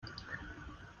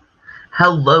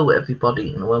Hello,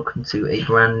 everybody, and welcome to a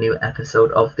brand new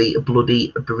episode of the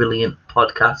Bloody Brilliant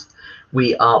podcast.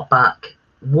 We are back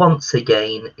once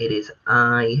again. It is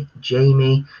I,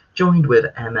 Jamie, joined with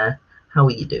Emma. How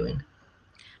are you doing?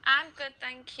 I'm good,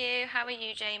 thank you. How are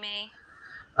you, Jamie?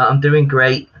 I'm doing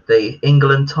great. The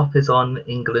England top is on.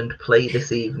 England play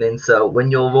this evening, so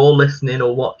when you're all listening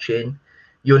or watching,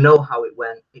 you'll know how it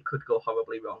went. It could go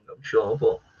horribly wrong, I'm sure,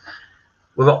 but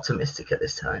we're optimistic at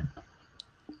this time.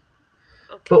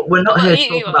 Okay. But we're not Well, here to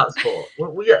you talk are. about sport.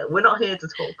 We're not here to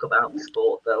talk about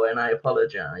sport, though, and I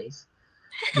apologise.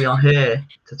 We are here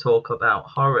to talk about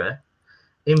horror.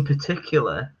 In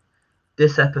particular,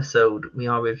 this episode we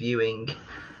are reviewing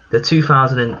the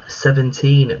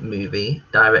 2017 movie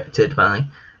directed by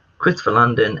Christopher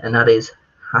Landon, and that is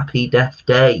Happy Death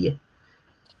Day.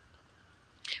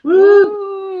 Woo!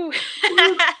 Woo! Woo!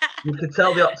 You can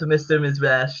tell the optimism is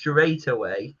there straight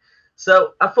away.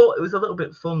 So I thought it was a little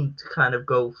bit fun to kind of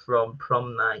go from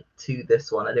prom night to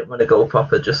this one. I didn't want to go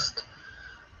proper just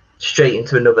straight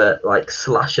into another like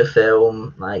slasher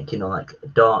film, like like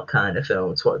dark kind of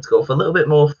film. Just wanted to go for a little bit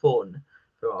more fun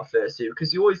for our first two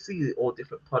because you always see all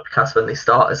different podcasts when they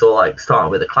start. It's all like starting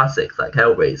with the classics like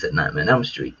Hellraiser, Nightmare on Elm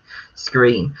Street,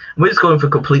 Scream. And we're just going for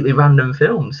completely random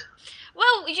films.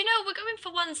 Well, we're going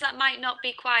for ones that might not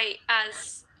be quite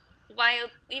as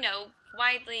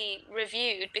widely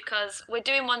reviewed because we're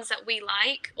doing ones that we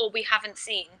like or we haven't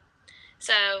seen.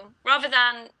 So rather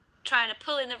than trying to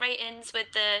pull in the ratings with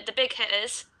the big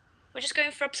hitters, we're just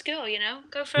going for obscure.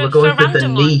 Go We're for going a for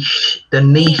random one. the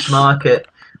niche Niche. market.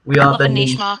 We I are love the a niche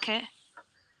niche. market.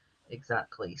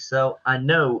 Exactly. So I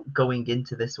know going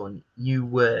into this one, you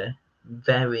were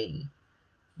very,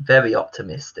 very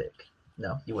optimistic.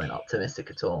 No, you weren't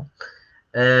optimistic at all.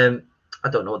 Um, I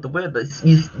don't know what the word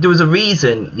is. There was a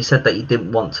reason you said that you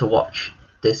didn't want to watch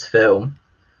this film.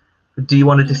 Do you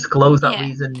want to disclose that Yeah.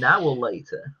 reason now or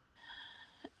later?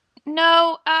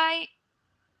 No,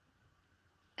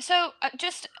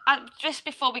 just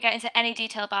before we get into any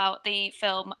detail about the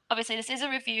film, obviously this is a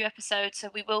review episode, so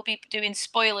we will be doing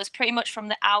spoilers pretty much from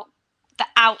the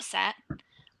outset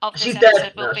of this She's dead.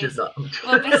 episode. No, she's not.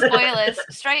 Will be spoilers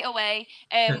straight away.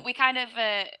 We kind of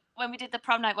when we did the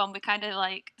prom night one, we kind of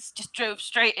like just drove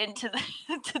straight into the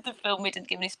to the film. We didn't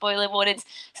give any spoiler warnings.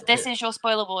 So this is your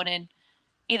spoiler warning.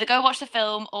 Either go watch the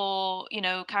film or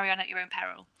carry on at your own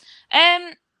peril.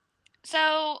 Um,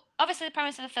 so obviously the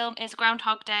premise of the film is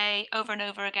Groundhog Day over and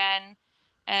over again.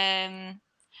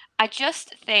 I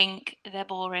just think they're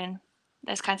boring.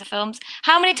 Those kinds of films.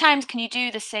 How many times can you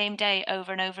do the same day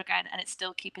over and over again and it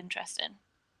still keep interesting?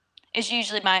 Is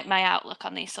usually my outlook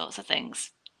on these sorts of things.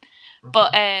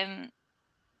 But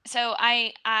so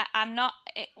I'm not.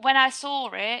 When I saw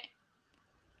it,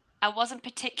 I wasn't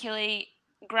particularly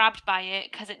grabbed by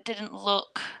it because it didn't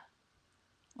look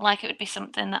like it would be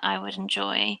something that I would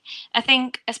enjoy. I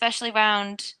think especially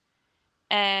around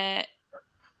uh,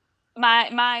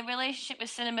 my relationship with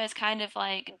cinema is kind of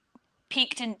like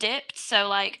peaked and dipped. So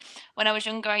like when I was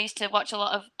younger, I used to watch a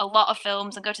lot of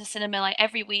films and go to the cinema like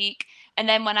every week. And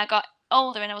then when I got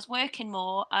older and I was working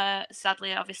more,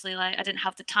 sadly, obviously, like I didn't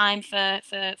have the time for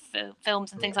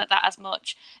films and things like that as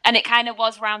much. And it kind of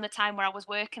was around the time where I was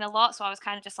working a lot, so I was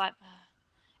kind of just like,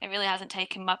 it really hasn't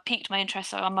piqued my interest.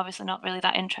 So I'm obviously not really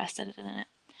that interested in it.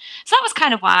 So that was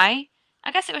kind of why.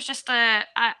 I guess it was just I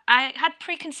had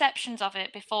preconceptions of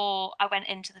it before I went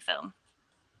into the film.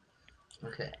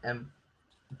 Okay.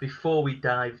 Before we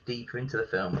dive deeper into the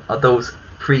film, are those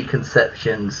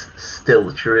preconceptions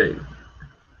still true?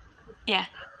 Yeah.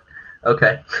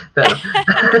 Okay. Fair enough.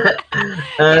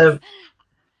 Yes.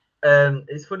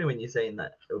 It's funny when you're saying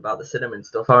that about the cinema and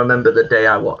stuff. I remember the day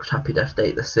I watched Happy Death Day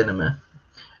at the cinema.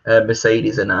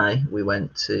 Mercedes and we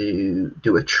went to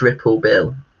do a triple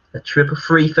bill, a triple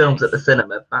three films at the Nice.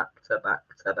 cinema back to back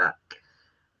to back.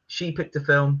 She picked a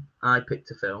film, I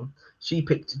picked a film. She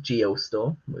picked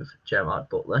Geostorm with Gerard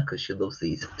Butler because she loves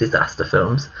these disaster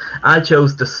films. I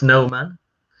chose The Snowman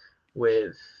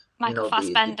with Michael the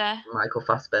Fassbender. Michael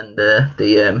Fassbender,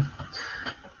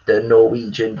 the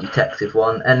Norwegian detective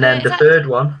one, and then Is the that? third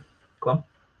one. Come on,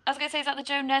 I was gonna say, is that the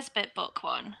Joe Nesbitt book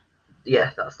one?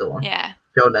 yeah, that's the one. Yeah,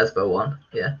 Joe Nesbo one,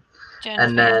 yeah, Joe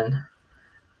and Nesbitt.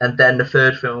 Yeah. then the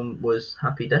third film was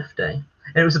Happy Death Day,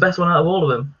 and it was the best one out of all of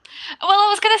them. Well, I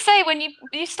was gonna say when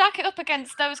you stack it up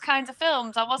against those kinds of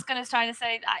films, I was gonna try to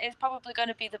say that it's probably going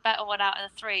to be the better one out of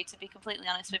the three, to be completely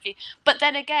honest with you. But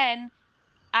then again,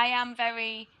 I am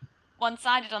very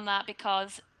one-sided on that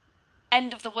because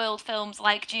end of the world films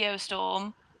like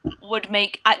Geostorm would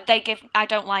make I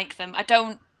don't like them. I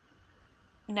don't.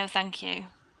 No, thank you.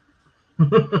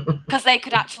 Because they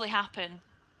could actually happen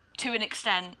to an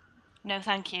extent. No,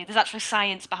 thank you. There's actually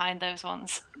science behind those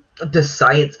ones. The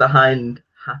science behind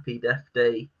Happy Death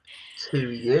Day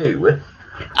to you.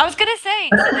 I was gonna say,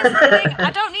 so this is the thing.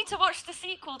 I don't need to watch the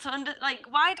sequel to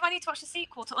why do I need to watch the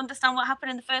sequel to understand what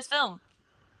happened in the first film?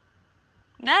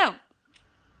 No.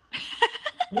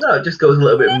 No, it just goes a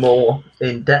little bit more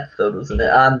in depth, though, doesn't it?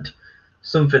 And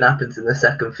something happens in the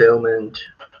second film, and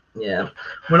yeah,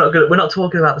 we're not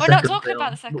talking about the We're not second talking film.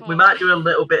 about the second We one. might do a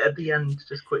little bit at the end,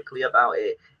 just quickly about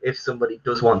it, if somebody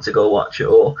does want to go watch it,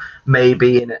 or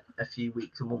maybe in a few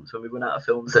weeks or months when we run out of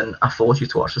films, and I force you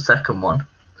to watch the second one.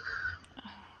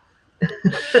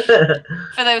 For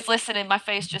those listening, my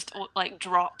face just like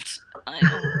dropped. Like,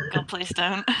 oh God, please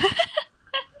don't.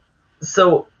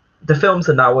 So the films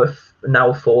are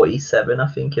now 47, I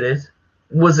think it is.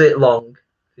 Was it long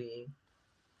for you?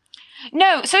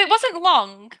 No, so it wasn't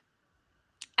long.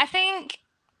 I think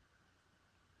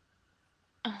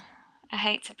I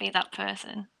hate to be that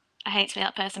person.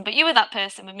 But you were that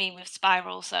person with me with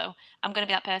Spiral, so I'm gonna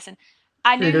be that person.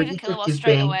 I knew who the killer was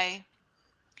straight away.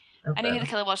 I knew who the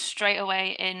killer was straight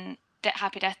away in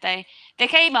Happy Death Day. They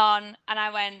came on, and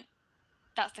I went,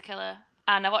 "That's the killer."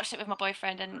 And I watched it with my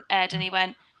boyfriend and Ed, and he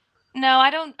went, "No,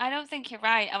 I don't think you're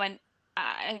right." I went,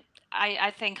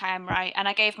 "I think I am right," and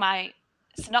I gave my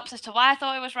synopsis to why I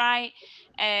thought it was right.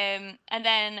 And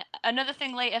then another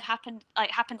thing later happened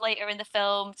later in the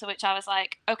film, to which I was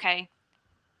like, "Okay,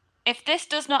 if this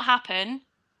does not happen,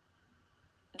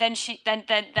 then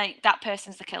that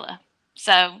person's the killer."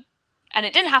 So, and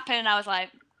it didn't happen, and I was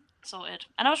like, sorted,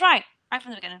 and I was right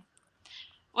from the beginning.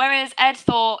 Whereas Ed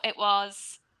thought it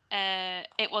was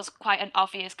quite an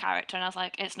obvious character, and I was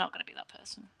like, it's not going to be that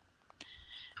person.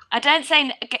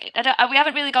 We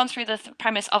haven't really gone through the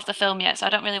premise of the film yet, so I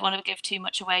don't really want to give too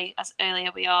much away as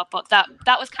earlier we are. But that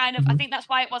was kind of, I think that's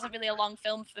why it wasn't really a long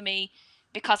film for me,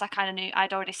 because I kind of knew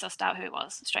I'd already sussed out who it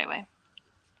was straight away.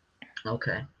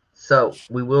 Okay, so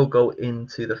we will go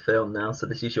into the film now. So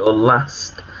this is your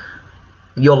last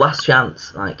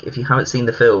chance. Like, if you haven't seen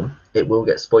the film, it will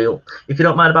get spoiled. If you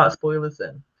don't mind about spoilers,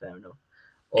 then fair enough.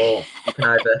 Or you can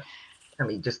either,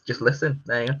 just listen.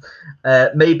 There you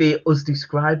go. Maybe us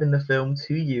describing the film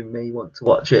to you may want to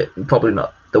watch it. Probably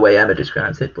not the way Emma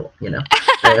describes it, but you know.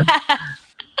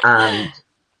 And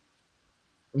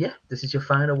yeah, this is your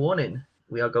final warning.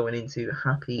 We are going into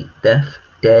Happy Death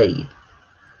Day.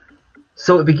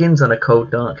 So it begins on a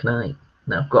cold, dark night.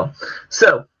 Now, go on.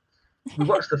 So we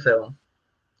watched the film.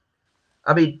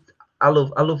 I mean, I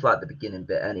love like the beginning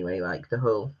bit anyway, like the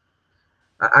whole.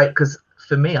 Because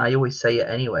for me, I always say it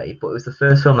anyway, but it was the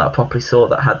first film that I properly saw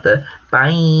that had the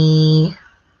bye.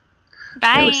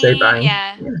 Bye. Say bye.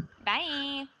 Yeah.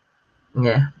 Bye.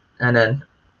 Yeah, and then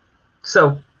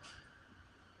so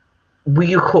were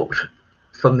you hooked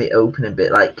from the opening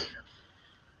bit? Like,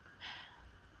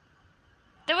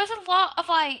 there was a lot of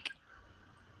like.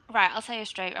 Right, I'll tell you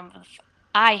straight.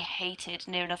 I hated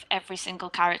near enough every single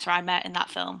character I met in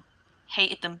that film.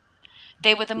 Hated them.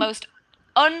 They were the most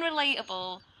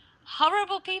unrelatable,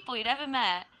 horrible people you'd ever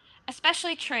met.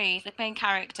 Especially Tree, the main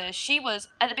character. She was,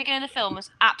 at the beginning of the film, was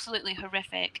absolutely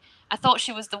horrific. I thought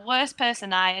she was the worst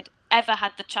person I had ever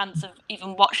had the chance of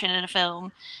even watching in a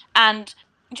film. And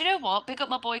do you know what? Big up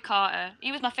my boy Carter.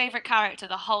 He was my favourite character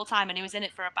the whole time, and he was in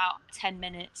it for about 10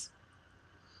 minutes.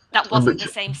 That wasn't the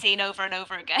same scene over and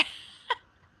over again.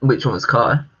 Which one was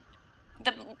Carter?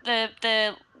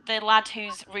 The lad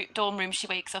whose dorm room she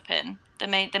wakes up in. The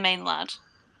main lad.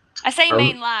 I say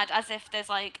main lad as if there's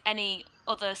like any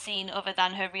other scene other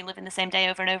than her reliving the same day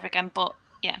over and over again, but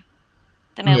yeah.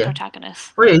 The male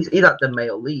protagonist. Well, yeah, he's like the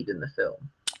male lead in the film.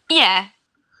 Yeah.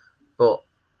 But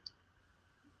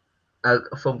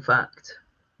a fun fact,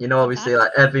 you know, obviously,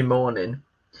 like every morning,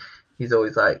 he's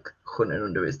always like hunting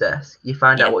under his desk. You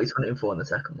find out what he's hunting for in the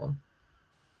second one.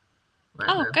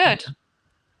 Good.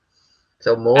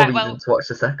 So more reason to watch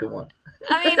the second one.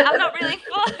 I mean, I'm not really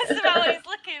fussed about what he's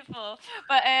looking for,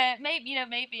 but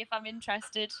maybe if I'm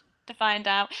interested to find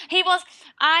out. He was.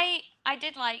 I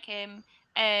did like him.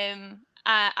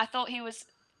 I thought he was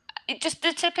just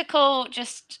the typical,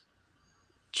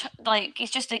 like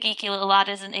he's just a geeky little lad,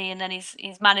 isn't he? And then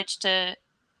he's managed to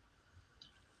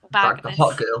bag the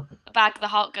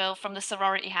hot girl from the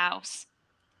sorority house.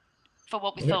 For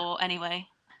what we thought, anyway.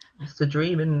 It's a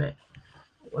dream, isn't it?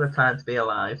 What a time to be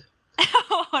alive.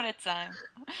 What a time.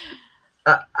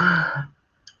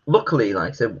 Luckily,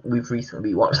 like I said, we've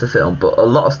recently watched the film, but a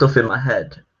lot of stuff in my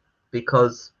head,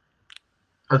 because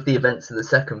of the events of the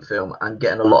second film, I'm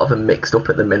getting a lot of them mixed up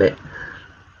at the minute.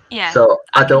 Yeah. So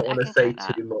I don't want to say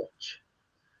too much,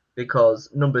 because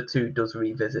number 2 does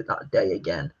revisit that day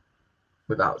again,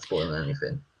 without spoiling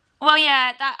anything. Well,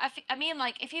 yeah, I mean,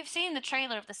 like, if you've seen the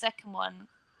trailer of the second one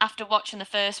after watching the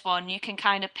first one, you can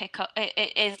kind of pick up.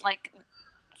 It is like,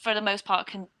 for the most part,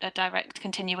 a direct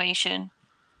continuation. Yeah.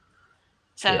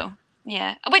 So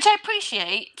yeah, which I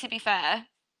appreciate. To be fair,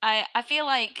 I feel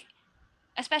like,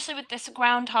 especially with this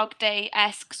Groundhog Day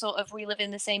esque sort of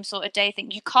reliving the same sort of day thing,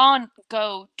 you can't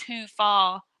go too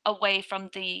far away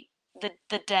from the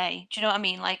day. Do you know what I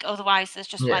mean? Like, otherwise, there's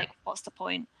just Yeah. like, what's the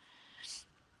point?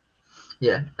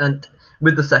 Yeah, and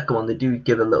with the second one, they do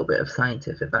give a little bit of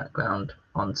scientific background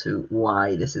onto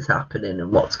why this is happening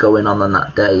and what's going on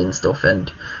that day and stuff,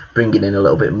 and bringing in a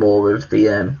little bit more of the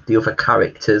other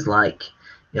characters, like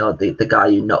the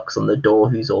guy who knocks on the door,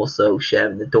 who's also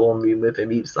sharing the dorm room with him.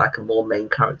 He's like a more main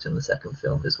character in the second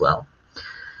film as well.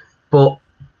 But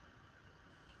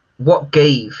what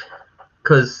gave,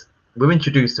 because we're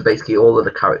introduced to basically all of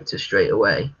the characters straight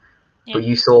away, Yeah. but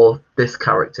you saw this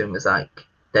character and was like,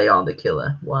 they are the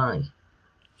killer. Why?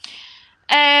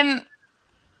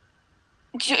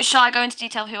 Shall I go into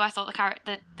detail who I thought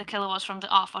the killer was from the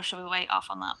off, or should we wait off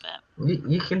on that bit?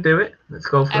 You can do it. Let's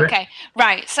go for it. Okay,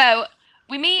 right. So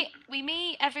we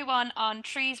meet everyone on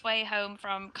Tree's way home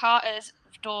from Carter's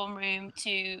dorm room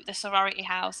to the sorority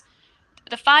house.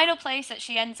 The final place that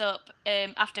she ends up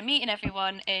after meeting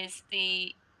everyone is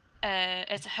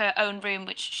her own room,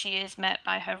 which she is met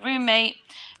by her roommate,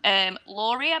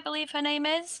 Laurie, I believe her name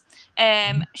is.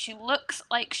 She looks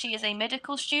like she is a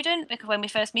medical student because when we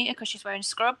first meet her, because she's wearing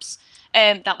scrubs.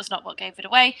 That was not what gave it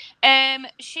away.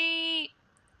 She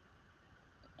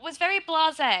was very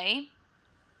blasé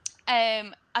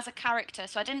as a character,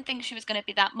 so I didn't think she was going to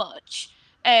be that much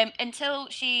until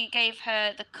she gave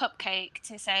her the cupcake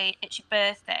to say it's your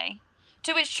birthday.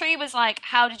 To which Tree was like,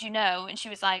 "How did you know?" And she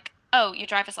was like, "Oh, your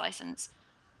driver's license."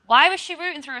 Why was she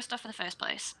rooting through her stuff in the first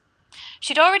place?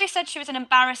 She'd already said she was an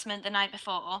embarrassment the night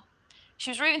before. She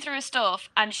was rooting through her stuff,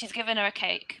 and she's given her a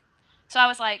cake. So I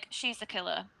was like, she's the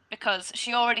killer because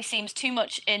she already seems too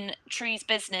much in Tree's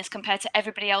business compared to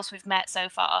everybody else we've met so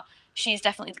far. She's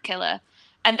definitely the killer.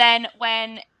 And then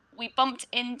when we bumped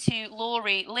into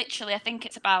Laurie, literally, I think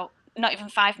it's about not even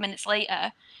 5 minutes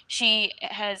later, she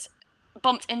has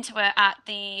bumped into her at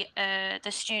the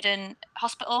student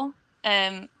hospital.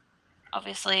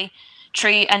 Obviously,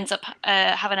 Tree ends up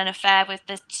having an affair with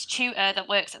the tutor that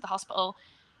works at the hospital.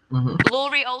 Mm-hmm.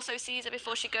 Laurie also sees her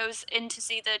before she goes in to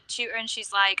see the tutor, and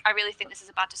she's like, "I really think this is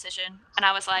a bad decision." And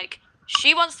I was like,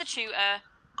 "She wants the tutor.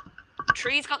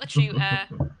 Tree's got the tutor.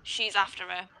 She's after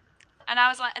her." And I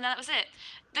was like, and that was it.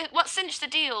 What cinched the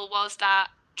deal was that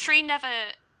Tree never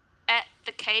ate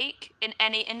the cake in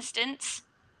any instance.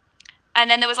 And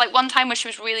then there was like one time where she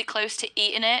was really close to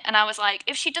eating it, and I was like,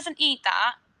 if she doesn't eat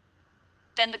that,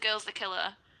 then the girl's the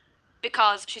killer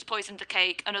because she's poisoned the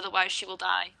cake, and otherwise she will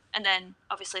die. And then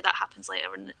obviously that happens later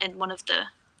in one of the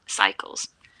cycles.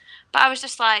 But I was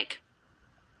just like,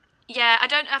 yeah,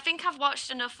 I think I've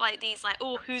watched enough like these like,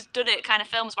 oh, who's done it kind of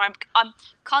films where I'm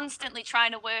constantly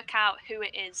trying to work out who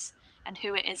it is and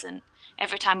who it isn't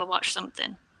every time I watch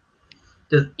something.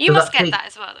 You must get that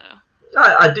as well, though.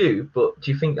 I do, but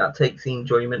do you think that takes the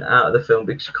enjoyment out of the film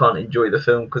because you can't enjoy the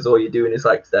film because all you're doing is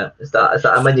like that?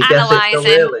 And when you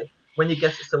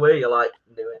guess it so early, you're like,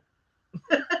 do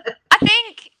it. I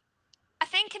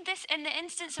think in the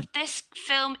instance of this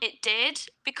film, it did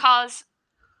because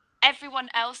everyone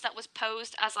else that was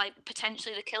posed as like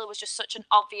potentially the killer was just such an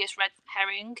obvious red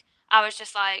herring. I was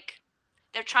just like,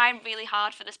 they're trying really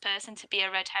hard for this person to be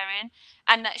a red herring,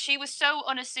 and that she was so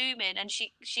unassuming, and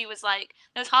she was like,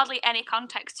 there was hardly any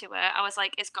context to her. I was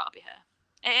like, it's got to be her.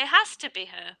 It has to be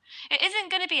her. It isn't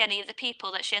going to be any of the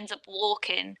people that she ends up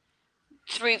walking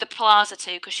through the plaza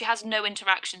to, because she has no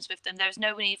interactions with them. There's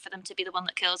no need for them to be the one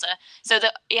that kills her. So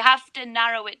that you have to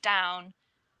narrow it down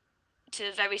to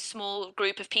a very small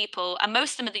group of people, and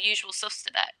most of them are the usual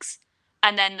suspects.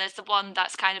 And then there's the one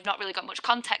that's kind of not really got much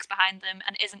context behind them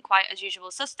and isn't quite as usual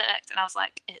suspect. And I was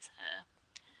like, it's her.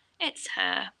 It's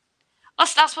her.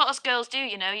 That's what us girls do,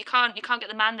 you know. You can't get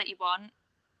the man that you want.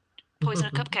 Poison a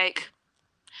cupcake.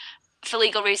 For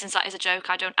legal reasons, that is a joke.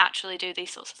 I don't actually do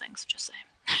these sorts of things. Just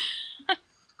saying.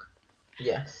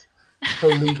 Yes, for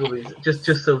legal reasons. Just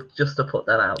to put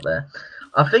that out there.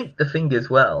 I think the thing as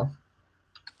well,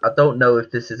 I don't know if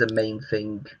this is a main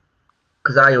thing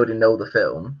because I already know the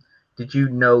film. Did you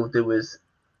know there was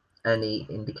any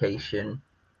indication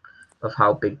of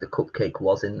how big the cupcake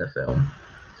was in the film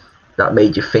that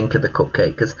made you think of the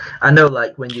cupcake? Because I know,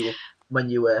 like when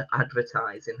you were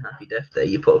advertising Happy Death Day,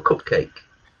 you put a cupcake.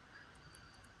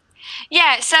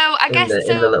 Yeah, so I guess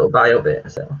in the little bio bit.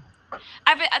 So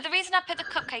the reason I picked the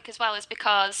cupcake as well is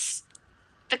because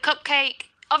the cupcake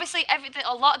obviously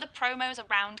a lot of the promos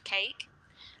around cake,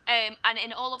 and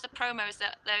in all of the promos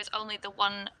that there's only the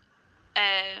one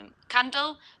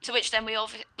candle, to which then we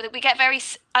get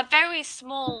a very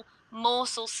small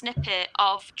morsel snippet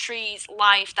of Tree's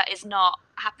life that is not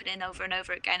happening over and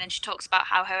over again. And she talks about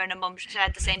how her and her mum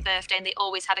shared the same birthday and they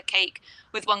always had a cake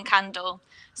with one candle.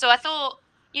 So I thought,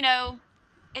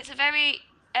 it's a very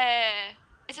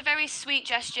sweet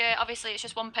gesture. Obviously, it's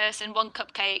just one person, one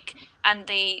cupcake, and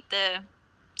the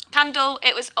candle.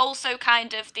 It was also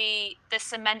kind of the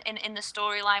cementing in the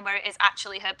storyline where it is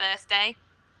actually her birthday,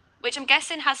 which I'm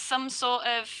guessing has some sort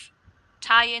of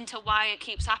tie into why it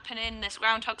keeps happening, this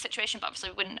groundhog situation, but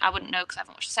obviously I wouldn't know because I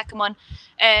haven't watched the second one.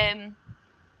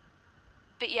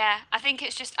 But yeah, I think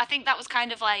that was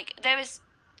kind of like,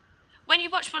 when you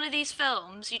watch one of these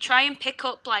films, you try and pick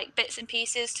up like bits and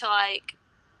pieces to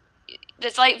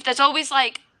there's always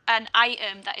like an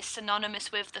item that is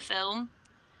synonymous with the film,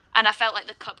 and I felt like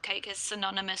the cupcake is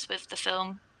synonymous with the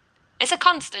film. It's a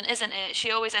constant, isn't it?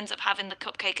 She always ends up having the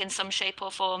cupcake in some shape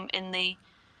or form in the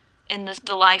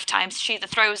lifetimes. She either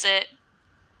throws it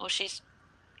or she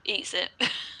eats it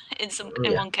in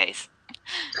one case.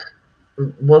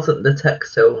 Wasn't the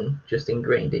text tone just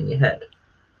ingrained in your head?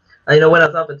 And when I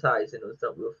was advertising, it was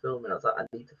that we were filming. I was like, I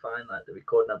need to find like the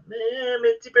recording of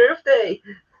 "It's your birthday."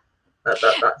 That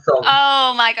song.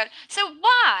 Oh my god! So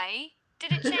why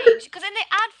did it change? Because in the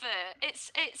advert,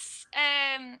 it's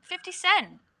 50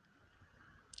 Cent.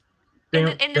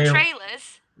 In the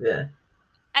trailers. Yeah.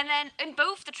 And then in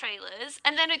both the trailers,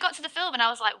 and then we got to the film, and I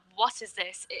was like, "What is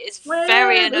this? It is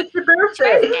very It's your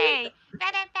birthday.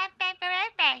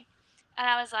 And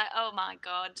I was like, "Oh my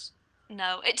god,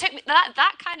 no!" It took me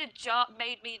that kind of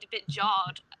made me a bit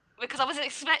jarred because I was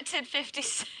expecting 50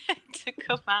 Cent to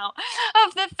come out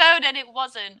of the phone, and it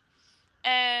wasn't.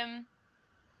 Yeah,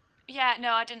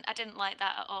 no, I didn't like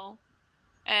that at all.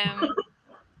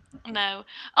 No.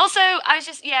 Also, I was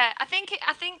just I think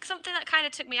something that kind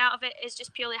of took me out of it is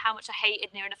just purely how much I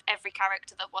hated near enough every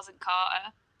character that wasn't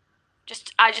Carter.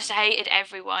 I just hated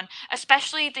everyone,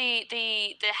 especially the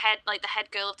head, like the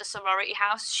head girl of the sorority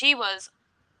house. She was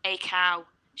a cow.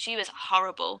 She was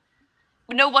horrible.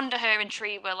 No wonder her and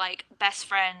Tree were like best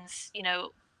friends.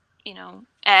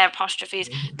 Air apostrophes,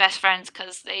 best friends,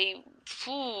 because they.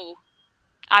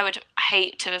 I would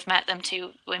hate to have met them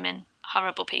two women.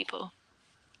 Horrible people.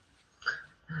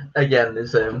 Again,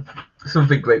 there's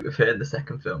something great with her in the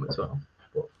second film as well.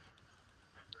 But,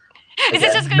 is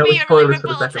it just going to be a really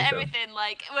rebuttal to everything?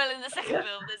 In the second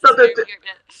film, there's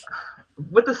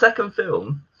with the second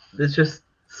film, there's just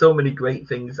so many great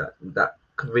things that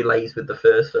could relate with the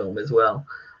first film as well,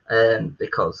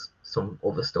 because some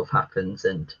other stuff happens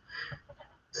and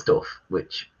stuff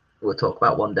which we'll talk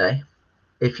about one day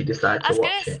if you decide to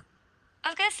watch it. I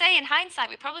was going to say, in hindsight,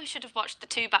 we probably should have watched the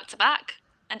two back to back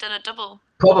and done a double.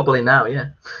 Probably now, yeah.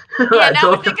 Yeah,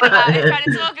 now we're thinking about it, trying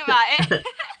to talk about it.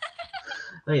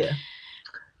 Oh yeah.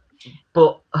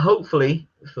 But hopefully,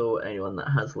 for anyone that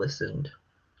has listened,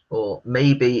 or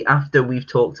maybe after we've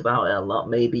talked about it a lot,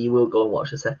 maybe you will go and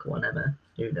watch the second one, Emma.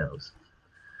 Who knows?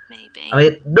 Maybe. I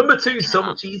mean, number 2 is so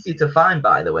much easier to find,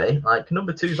 by the way. Like,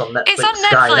 number 2's on Netflix, it's on Netflix.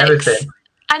 Sky, and everything.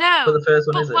 I know. But the first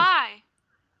one isn't. Why?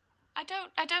 I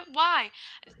don't. Why?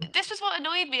 This was what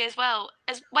annoyed me as well.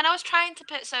 As when I was trying to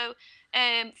put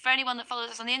for anyone that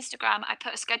follows us on the Instagram, I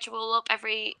put a schedule up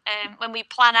every when we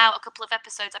plan out a couple of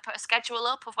episodes. I put a schedule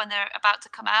up of when they're about to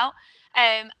come out,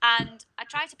 and I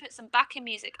tried to put some backing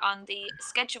music on the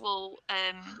schedule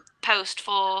post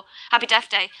for Happy Death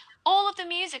Day. All of the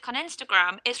music on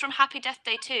Instagram is from Happy Death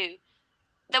Day 2.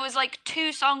 There was like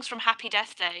 2 songs from Happy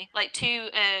Death Day, like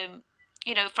 2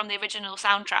 from the original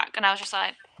soundtrack, and I was just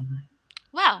like,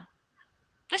 well,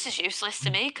 this is useless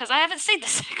to me because I haven't seen the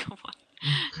second one.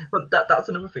 But that's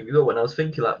another thing as well. When I was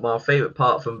thinking, like, my favourite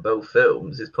part from both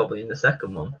films is probably in the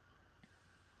second one.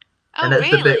 Oh, and it's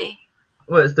really?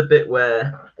 It's the bit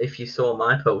where, if you saw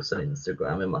my post on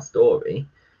Instagram in my story,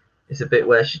 it's a bit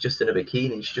where she's just in a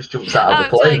bikini and she just jumps out of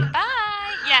the plane. Like,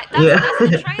 bye! Yeah, that's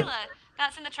in the trailer.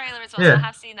 That's in the trailer as well, so I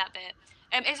have seen that bit.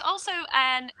 It's also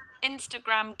an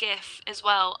Instagram GIF as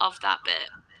well of that bit.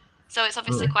 So it's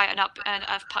obviously quite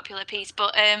a popular piece,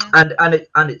 but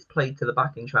and it's played to the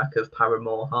backing track of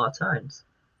Paramore "Hard Times,"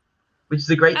 which is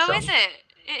a great song. Oh, is it?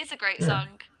 It is a great song.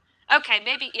 Okay,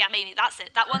 maybe that's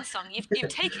it. That one song you've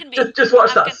taken me. just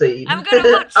watch that scene. I'm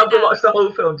gonna watch it. I'm gonna watch the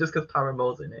whole film just because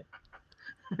Paramore's in it.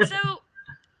 So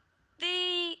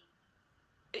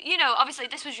obviously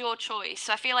this was your choice,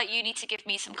 so I feel like you need to give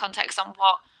me some context on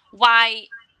why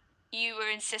you were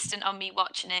insistent on me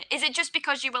watching it. Is it just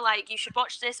because you were like, you should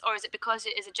watch this, or is it because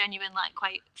it is a genuine, like,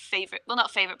 quite favorite? Well,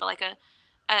 not favorite, but like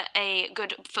a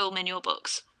good film in your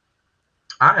books?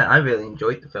 I really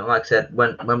enjoyed the film. Like I said,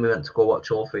 when we went to go watch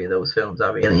all three of those films,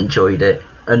 I really enjoyed it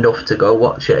enough to go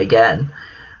watch it again.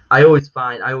 I always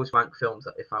rank films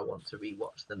that if I want to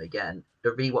rewatch them again, the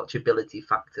rewatchability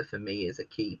factor for me is a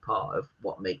key part of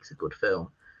what makes a good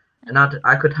film. And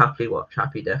I could happily watch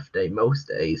Happy Death Day most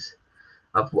days.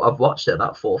 I've watched it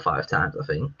about 4 or 5 times, I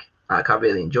think. Like, I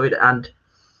really enjoyed it, and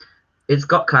it's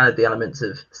got kind of the elements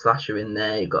of slasher in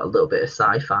there. You've got a little bit of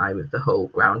sci-fi with the whole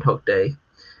Groundhog Day,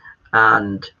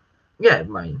 and yeah, I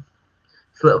mean,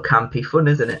 it's a little campy fun,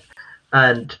 isn't it?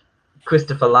 And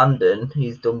Christopher Landon,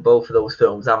 he's done both of those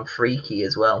films and Freaky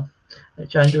as well.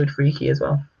 Which I enjoyed Freaky as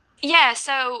well. Yeah,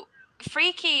 so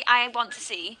Freaky, I want to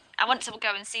see. I want to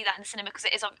go and see that in the cinema because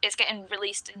it's getting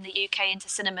released in the UK into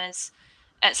cinemas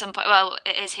at some point. Well,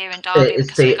 it is here in Derby It's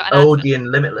because we the got an advert.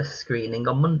 Odeon Limitless screening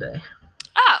on Monday.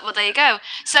 Ah, well, there you go.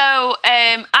 So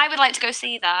I would like to go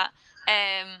see that.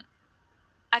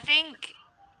 I think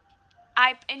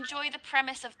I enjoy the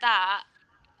premise of that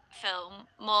film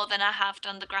more than I have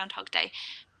done the Groundhog Day.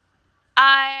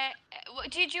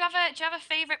 Do you have a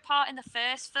favorite part in the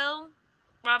first film,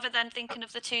 rather than thinking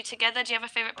of the two together? Do you have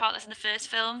a favorite part that's in the first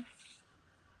film?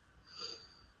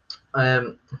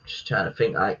 I'm just trying to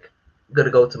think. Like, I'm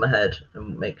gonna go to my head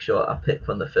and make sure I pick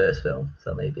from the first film.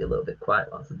 So maybe a little bit quiet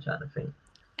whilst I'm trying to think.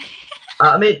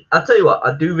 I mean, I'll tell you what.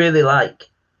 I do really like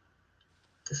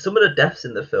some of the deaths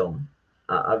in the film.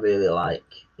 I really like.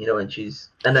 You know, when she's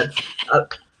and then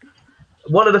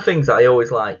one of the things that I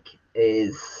always like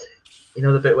is, you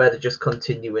know, the bit where they just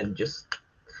continue and just,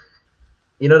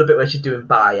 you know, the bit where she's doing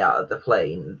bye out of the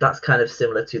plane. That's kind of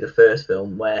similar to the first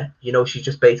film where, you know, she's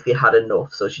just basically had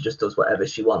enough, so she just does whatever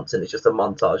she wants, and it's just a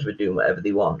montage of doing whatever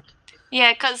they want.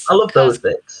 Yeah, because I love those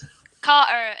bits.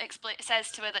 Carter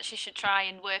says to her that she should try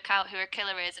and work out who her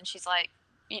killer is, and she's like,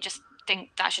 "You just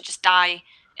think that I should just die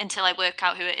until I work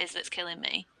out who it is that's killing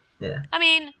me." Yeah. I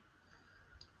mean,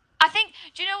 I think.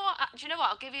 Do you know what?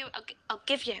 I'll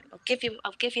give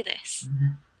you this. Mm-hmm.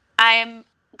 I am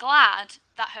glad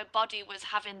that her body was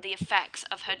having the effects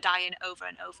of her dying over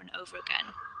and over and over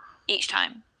again each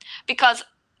time, because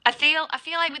I feel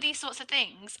like with these sorts of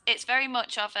things, it's very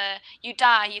much of a you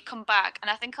die, you come back,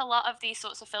 and I think a lot of these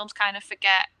sorts of films kind of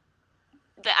forget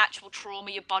the actual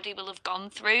trauma your body will have gone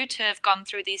through to have gone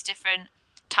through these different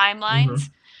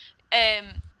timelines.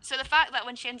 So the fact that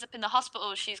when she ends up in the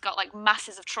hospital, she's got like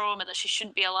masses of trauma that she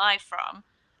shouldn't be alive from,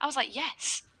 I was like,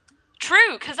 yes,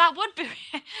 true, because that would be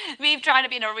me trying to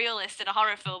be a realist in a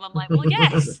horror film. I'm like, well,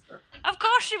 yes, of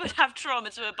course she would have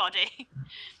trauma to her body.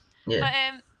 Yeah. But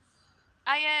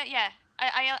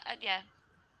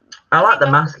I like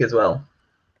the mask as well.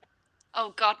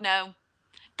 Oh God, no,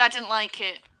 I didn't like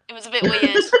it. It was a bit weird.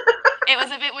 It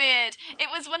was a bit weird. It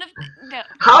was one of no.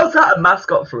 How's that a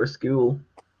mascot for a school?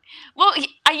 Well,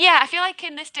 yeah, I feel like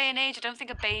in this day and age, I don't think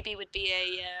a baby would be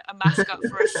a mascot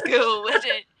for a school, would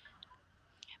it?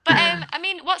 But I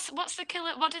mean, what's the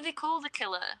killer? What do they call the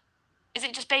killer? Is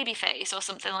it just Babyface or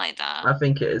something like that? I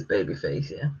think it is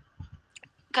Babyface, yeah.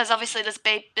 Because obviously there's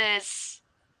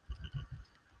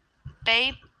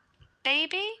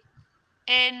baby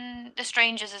in The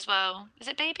Strangers as well. Is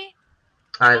it Baby?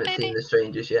 I haven't seen The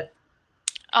Strangers yet.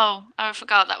 Oh, I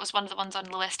forgot that was one of the ones on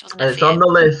the list, wasn't it? It's on the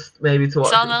list, maybe to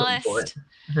watch. It's on the list.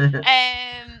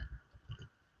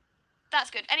 That's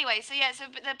good. Anyway, so yeah, so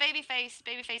the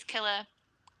babyface killer.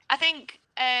 I think.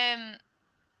 Do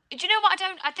you know what I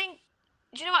don't?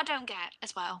 Do you know what I don't get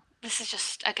as well? This is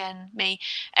just again me.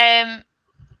 I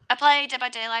play Dead by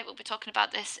Daylight. We'll be talking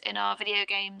about this in our video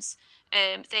games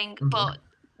thing, but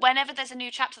whenever there's a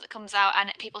new chapter that comes out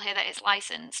and people hear that it's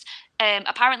licensed,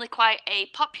 apparently quite a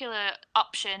popular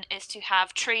option is to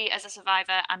have Tree as a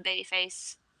survivor and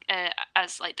Babyface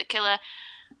as like the killer.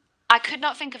 I could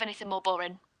not think of anything more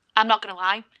boring. I'm not gonna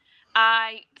lie.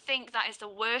 I think that is the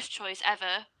worst choice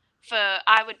ever.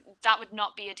 That would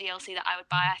not be a DLC that I would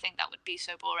buy. I think that would be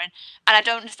so boring, and I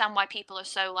don't understand why people are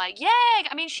so like, yeah.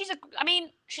 I mean, she's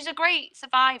a great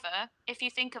survivor. If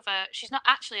you think of her, she's not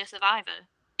actually a survivor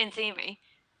in theory,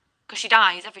 because she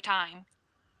dies every time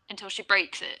until she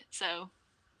breaks it. So,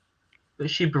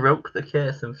 but she broke the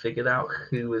curse and figured out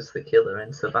who was the killer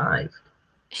and survived.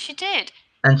 She did,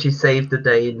 and she saved the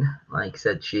day. And like I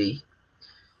said, she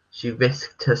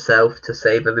risked herself to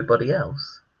save everybody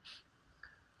else.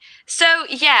 So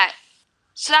yeah,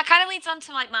 so that kind of leads on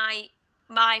to like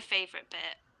my favorite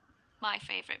bit,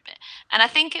 and I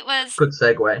think it was good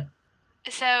segue.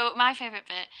 So my favorite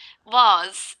bit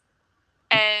was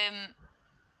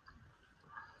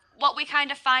what we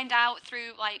kind of find out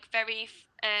through like very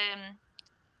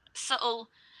subtle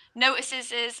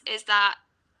notices is that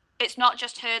it's not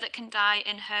just her that can die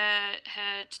in her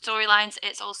storylines.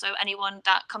 It's also anyone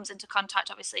that comes into contact,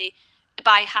 obviously,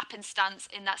 by happenstance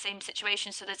in that same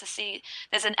situation. So there's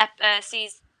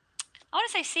I want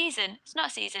to say season. It's not a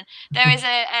season. There is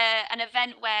an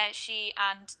event where she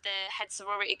and the head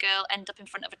sorority girl end up in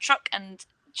front of a truck, and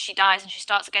she dies and she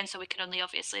starts again. So we can only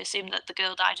obviously assume that the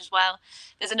girl died as well.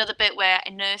 There's another bit where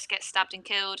a nurse gets stabbed and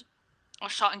killed, or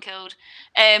shot and killed.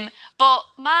 But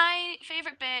my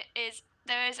favourite bit is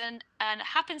there is an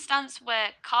happenstance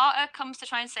where Carter comes to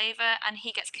try and save her, and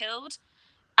he gets killed.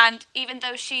 And even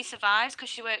though she survives because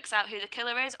she works out who the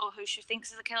killer is or who she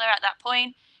thinks is the killer at that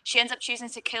point, she ends up choosing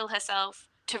to kill herself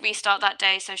to restart that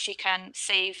day so she can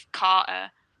save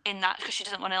Carter in that, because she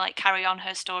doesn't want to like carry on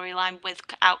her storyline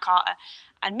without Carter.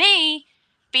 And me,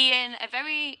 being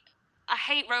I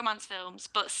hate romance films,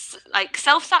 but like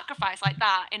self-sacrifice like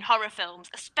that in horror films,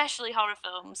 especially horror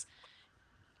films,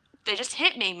 they just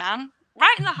hit me, man.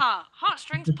 Right in the heart.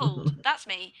 Heartstrings pulled. That's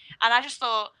me. And I just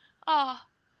thought, oh,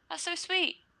 that's so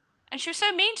sweet. And she was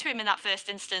so mean to him in that first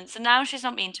instance, and now she's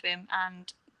not mean to him,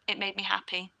 and it made me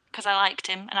happy because I liked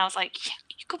him, and I was like, yeah,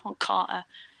 come on, Carter.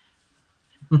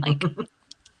 Like,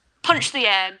 punch the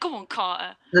air. Go on,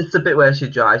 Carter. That's the bit where she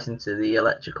drives into the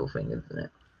electrical thing, isn't it?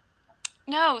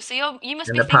 No, so you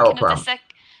must be thinking of the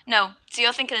No, so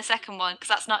you're thinking of the second one because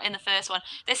that's not in the first one.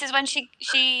 This is when she's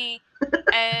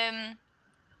in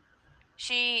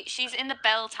the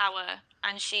bell tower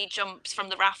and she jumps from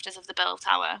the rafters of the bell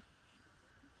tower.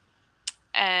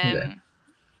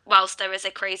 Whilst there is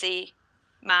a crazy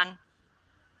man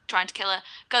trying to kill her,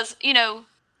 because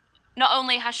not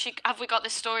only have we got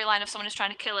this storyline of someone who's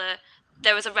trying to kill her,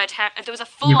 there was a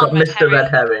full-on red herring.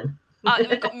 Red Herring.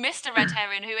 We've got Mr. Red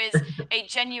Herring, who is a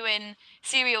genuine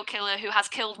serial killer who has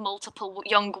killed multiple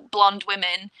young blonde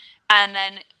women, and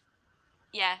then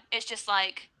it's just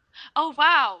like, oh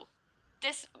wow,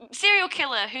 this serial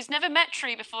killer who's never met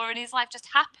Tree before in his life just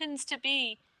happens to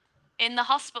be in the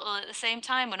hospital at the same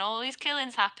time when all these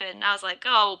killings happen. I was like,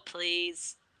 oh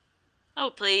please,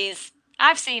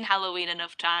 I've seen Halloween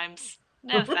enough times.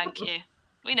 No, thank you.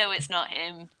 We know it's not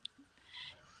him.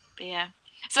 But yeah,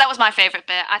 so that was my favorite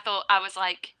bit. I was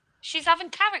like, she's having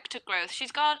character growth.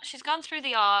 She's gone through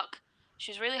the arc.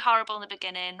 She was really horrible in the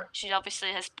beginning. She obviously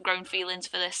has grown feelings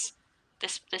for this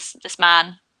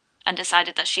man, and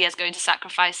decided that she is going to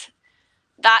sacrifice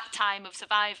that time of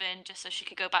surviving just so she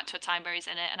could go back to a time where he's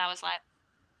in it. And I was like,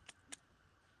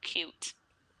 cute.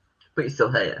 But you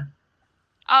still hate her.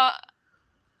 I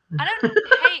don't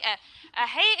hate her. I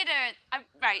hated her.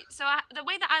 Right. So the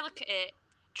way that I look at it,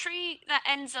 Tree that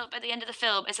ends up at the end of the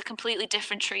film is a completely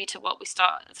different Tree to what we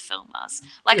started the film as.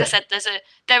 Like I said,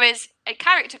 there is a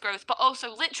character growth, but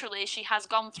also literally she has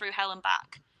gone through hell and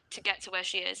back to get to where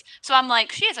she is. So I'm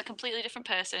like, she is a completely different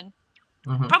person.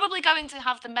 Mm-hmm. Probably going to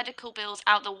have the medical bills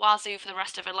out the wazoo for the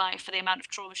rest of her life for the amount of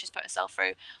trauma she's put herself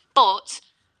through. But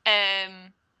I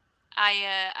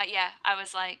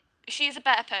was like, she is a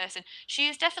better person. She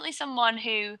is definitely someone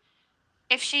who,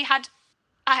 if she had,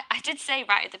 I did say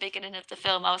right at the beginning of the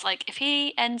film, I was like, if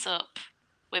he ends up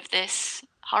with this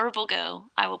horrible girl,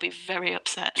 I will be very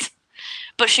upset.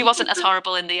 But she wasn't as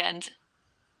horrible in the end.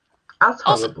 As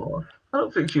horrible? Also, I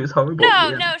don't think she was horrible.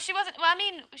 No, she wasn't. Well, I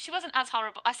mean, she wasn't as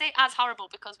horrible. I say as horrible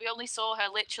because we only saw her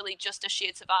literally just as she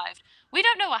had survived. We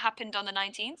don't know what happened on the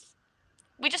 19th.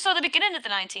 We just saw the beginning of the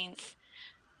 19th.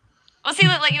 Well, see,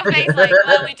 like your face, like,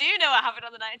 well, we do know what happened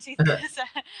on the 19th because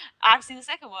I've seen the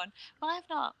second one. Well, I've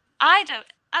not. I don't.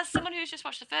 As someone who's just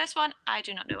watched the first one, I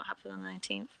do not know what happened on the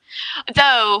 19th.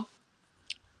 Though,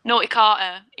 naughty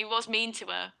Carter, he was mean to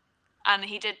her, and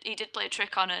he did play a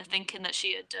trick on her, thinking that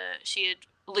she had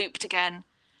looped again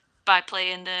by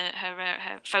playing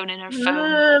her phone in her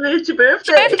phone. It's your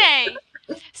birthday. It's your birthday.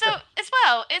 So as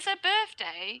well, it's her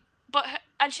birthday,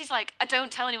 and she's like, I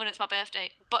don't tell anyone it's my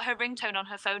birthday, but her ringtone on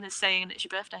her phone is saying it's your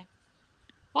birthday.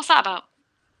 What's that about?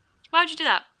 Why would you do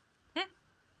that?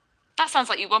 That sounds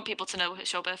like you want people to know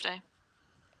it's your birthday.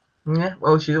 Yeah,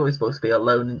 well, she's always supposed to be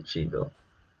alone, isn't she? But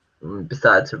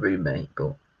besides her roommate,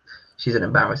 but she's an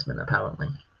embarrassment apparently.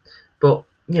 But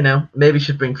maybe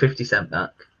she'd bring 50 Cent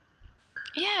back.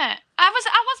 Yeah, I was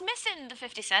missing the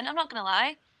 50 Cent. I'm not gonna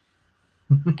lie.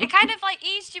 It kind of like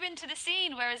eased you into the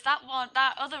scene, whereas that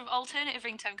other alternative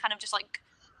ringtone kind of just like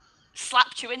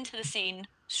slapped you into the scene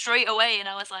straight away, and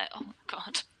I was like, oh my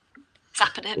god, what's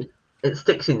happening? It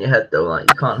sticks in your head though, like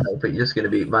you can't help it. You're just gonna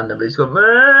be randomly just going,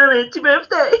 "Mom, it's your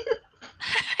birthday."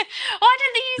 Why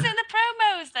didn't they use it in the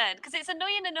promos then? Because it's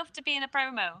annoying enough to be in a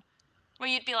promo where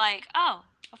you'd be like, oh,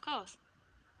 of course.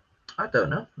 I don't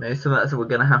know. Maybe we're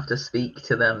gonna have to speak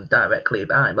to them directly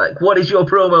about it. Like, what is your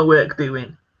promo work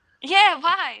doing? Yeah,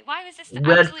 why? Why was this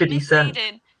Where'd absolute 50 Cent?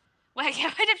 misleading? Where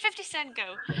did 50 Cent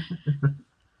go?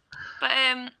 But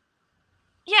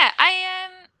yeah,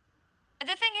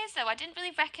 the thing is though, I didn't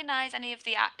really recognize any of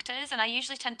the actors, and I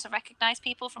usually tend to recognize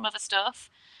people from other stuff.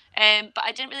 But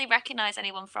I didn't really recognize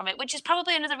anyone from it, which is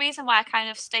probably another reason why I kind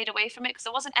of stayed away from it because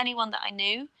there wasn't anyone that I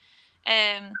knew.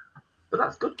 But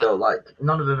that's good But though. Like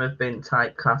none of them have been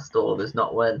typecast, or there's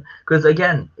not when. Because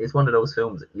again, it's one of those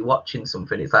films that you're watching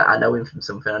something. It's like I know him from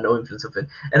something. I know him from something,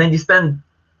 and then you spend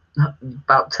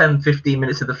about 10, 15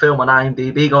 minutes of the film on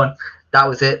IMDb going, "That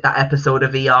was it. That episode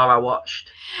of ER I watched."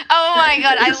 oh my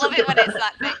god, I love it when it's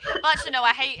that thing. Well, actually, no,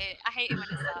 I hate it. I hate it when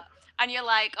it's that. And you're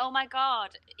like, oh my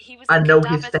god, he was I the know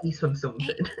his cadaver. face from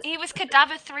something. He was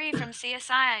Cadaver 3 from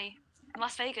CSI in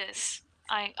Las Vegas.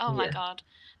 Oh my Yeah. god,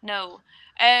 no.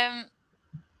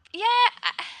 Yeah,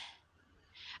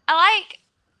 I like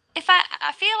if I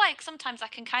feel like sometimes I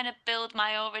can kind of build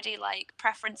my already like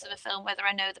preference of a film whether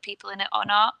I know the people in it or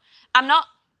not. I'm not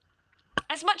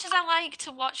as much as I like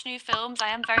to watch new films, I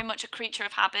am very much a creature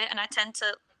of habit and I tend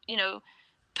to, you know,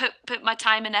 put my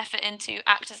time and effort into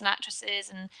actors and actresses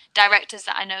and directors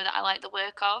that I know that I like the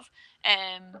work of.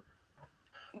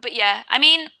 But yeah, I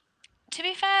mean, to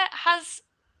be fair, has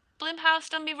Blumhouse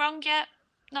done me wrong yet?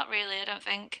 Not really, I don't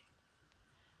think.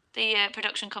 The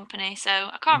production company, so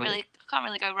I can't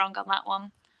really go wrong on that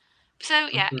one. So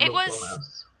yeah, I it love was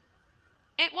Blumhouse.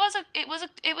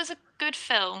 it was a good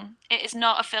film. It is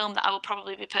not a film that I will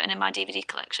probably be putting in my DVD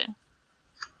collection.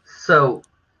 So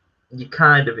you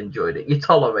kind of enjoyed it. You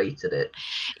tolerated it.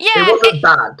 Yeah, It wasn't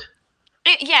bad.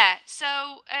 yeah.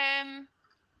 So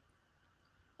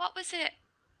what was it?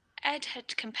 Ed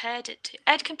had compared it to.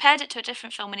 Ed compared it to a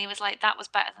different film, and he was like, "That was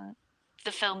better than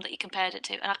the film that you compared it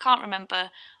to." And I can't remember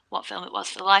what film it was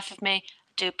for the life of me.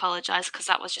 I do apologise because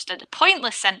that was just a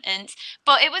pointless sentence.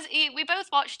 But it was. We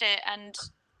both watched it, and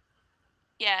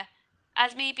yeah,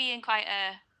 as me being quite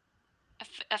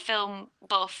a film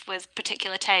buff with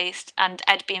particular taste, and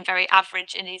Ed being very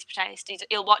average in his taste,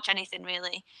 he'll watch anything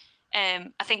really. I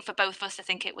think for both of us, I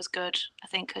think it was good. I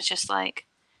think it was just like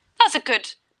that's a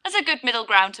good middle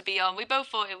ground to be on. We both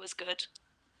thought it was good.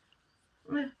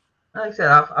 Yeah. Like I said,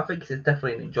 I think it's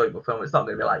definitely an enjoyable film. It's not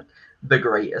going to be like the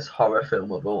greatest horror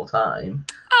film of all time.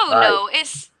 Oh Like, no,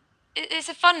 it's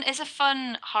a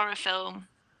fun horror film,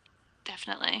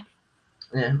 definitely.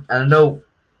 yeah, and I know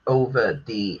over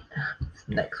the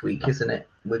next week, isn't it?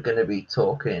 We're going to be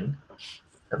talking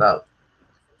about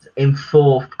in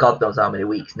four, God knows how many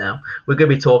weeks now. We're going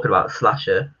to be talking about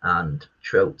slasher and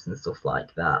tropes and stuff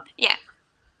like that. Yeah.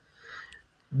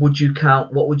 What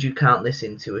would you count this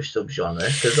into a subgenre?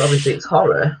 Because obviously it's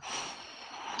horror.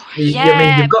 Yeah, I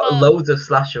mean, you've got but, loads of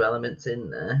slasher elements in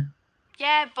there.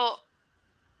 Yeah, but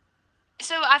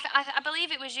so I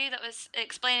believe it was you that was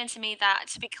explaining to me that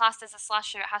to be classed as a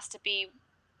slasher, it has to be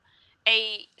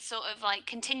a sort of like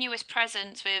continuous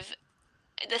presence with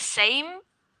the same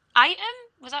item.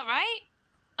 Was that right?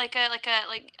 Like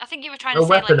I think you were trying to A say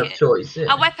weapon like of choice,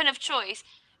 yeah. a weapon of choice.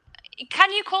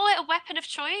 Can you call it a weapon of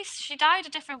choice? She died a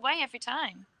different way every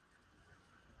time.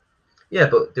 Yeah,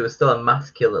 but there was still a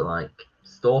mass killer like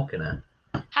stalking her.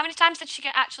 How many times did she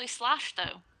get actually slashed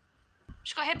though?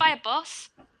 She got hit by a bus.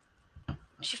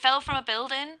 She fell from a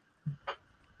building.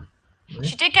 Yeah.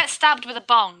 She did get stabbed with a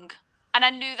bong. And I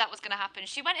knew that was going to happen.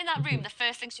 She went in that room. The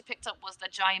first thing she picked up was the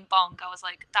giant bong. I was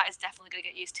like, that is definitely going to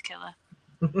get used to kill her.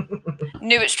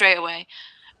 Knew it straight away.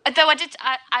 Though I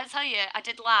tell you, I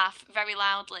did laugh very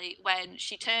loudly when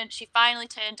she finally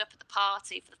turned up at the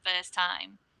party for the first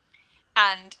time.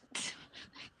 And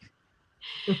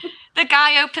the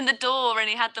guy opened the door and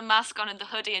he had the mask on and the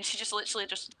hoodie and she just literally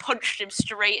just punched him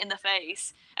straight in the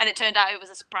face. And it turned out it was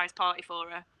a surprise party for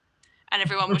her. And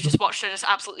everyone was just watching her just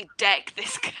absolutely deck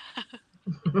this guy.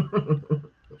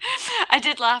 I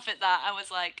did laugh at that. I was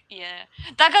like, yeah,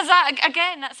 because that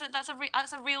again, that's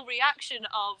a real reaction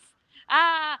of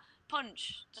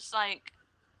punch, just like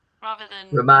rather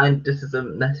than. Remind this is a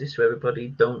message to everybody: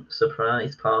 don't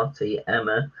surprise party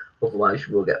Emma, otherwise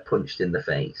you will get punched in the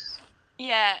face.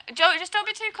 Yeah, just don't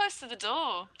be too close to the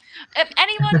door.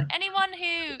 Anyone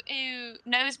who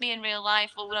knows me in real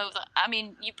life will know that. I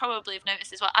mean, you probably have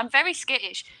noticed as well. I'm very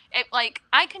skittish. Like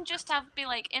I can just be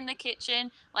like in the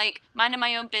kitchen, like minding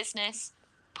my own business.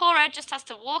 Poor Ed just has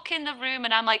to walk in the room,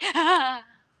 and I'm like, I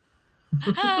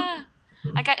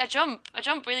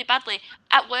jump really badly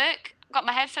at work. Got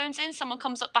my headphones in. Someone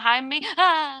comes up behind me.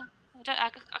 I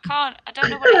don't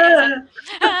know what it is.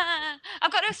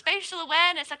 I've got no spatial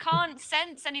awareness. I can't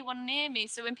sense anyone near me.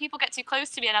 So when people get too close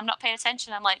to me and I'm not paying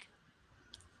attention, I'm like,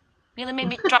 really made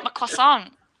me drop my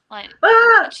croissant. Like,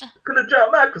 gonna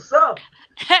drop Microsoft.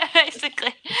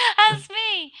 basically, that's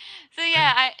me. So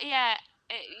yeah.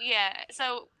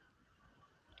 So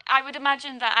I would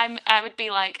imagine that I would be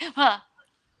like, well,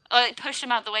 or like push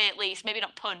him out the way at least. Maybe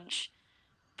not punch,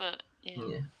 but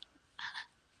yeah.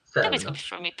 Fair Nobody's gonna enough. be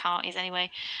throwing me parties anyway.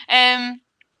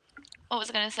 What was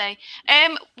I going to say?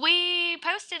 We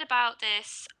posted about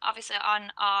this obviously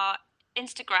on our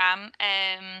Instagram.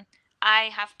 I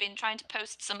have been trying to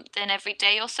post something every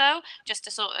day or so just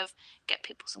to sort of get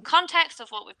people some context of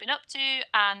what we've been up to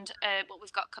and what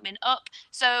we've got coming up.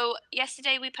 So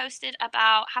yesterday we posted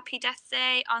about Happy Death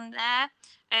Day on there.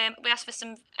 We asked for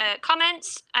some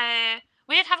comments.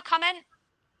 We did have a comment.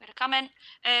 We had a comment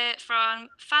from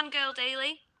Fangirl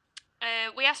Daily.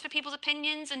 We asked for people's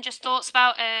opinions and just thoughts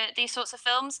about these sorts of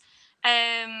films,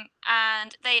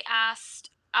 and they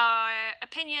asked our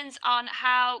opinions on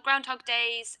how Groundhog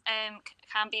Days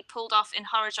can be pulled off in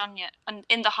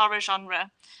the horror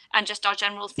genre, and just our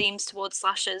general themes towards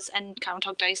slashers and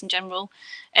Groundhog Days in general.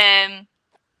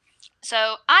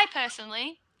 So I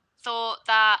personally thought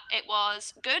that it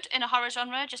was good in a horror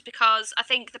genre, just because I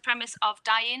think the premise of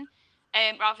dying,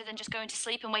 rather than just going to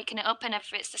sleep and waking it up and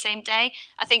if it's the same day,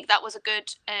 I think that was a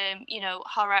good,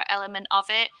 horror element of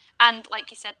it. And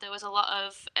like you said, there was a lot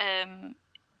of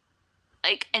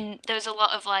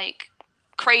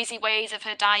crazy ways of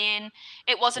her dying.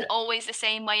 It wasn't always the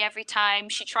same way every time.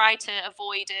 She tried to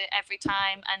avoid it every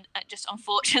time, and it just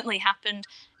unfortunately happened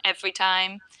every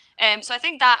time. So I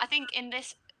think in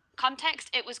this context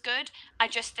it was good. I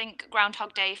just think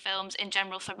Groundhog Day films in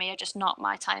general for me are just not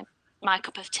my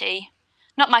cup of tea.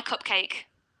 Not my cupcake.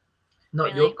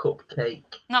 Not really. your cupcake.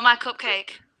 Not my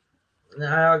cupcake. I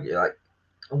argue, like,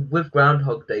 with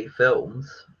Groundhog Day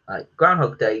films, like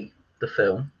Groundhog Day, the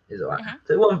film is alright. Mm-hmm.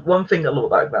 So one thing I love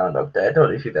about Groundhog Day, I don't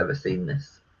know if you've ever seen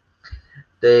this.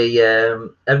 They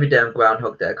every day on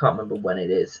Groundhog Day, I can't remember when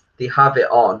it is. They have it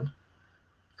on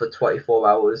for 24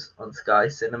 hours on Sky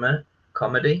Cinema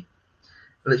comedy.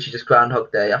 Literally just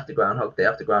Groundhog Day after Groundhog Day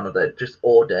after Groundhog Day, just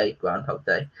all day Groundhog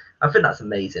Day. I think that's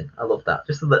amazing. I love that.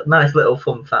 Just a nice little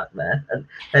fun fact there. And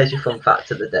there's your fun fact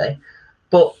of the day.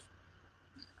 But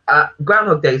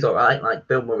Groundhog Day's alright. Like,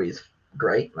 Bill Murray's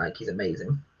great. Like, he's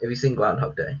amazing. Have you seen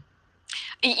Groundhog Day?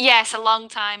 Yes, a long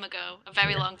time ago. A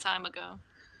very long time ago.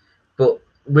 But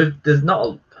is there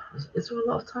a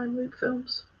lot of time loop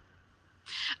films?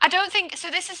 I don't think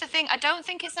so. This is the thing. I don't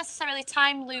think it's necessarily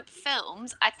time loop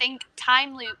films. I think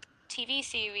time loop TV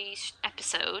series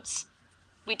episodes.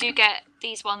 We do get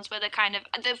these ones where they're kind of,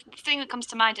 the thing that comes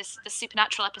to mind is the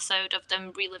Supernatural episode of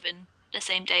them reliving the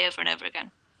same day over and over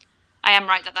again. I am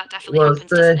right that definitely happens,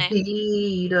 doesn't it? Was the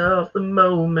heat of the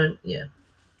moment. Yeah.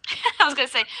 I was going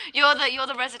to say you're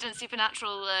the resident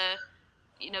Supernatural,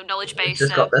 knowledge base.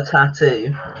 Just got the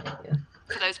tattoo. Yeah.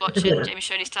 For those watching, Jamie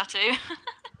showed his tattoo.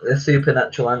 The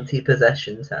Supernatural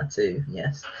anti-possession tattoo.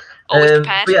 Yes. Always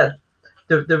prepared. But yeah,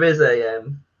 there is a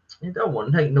I don't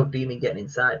want no demon getting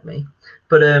inside me.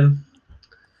 But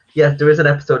yeah, there is an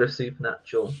episode of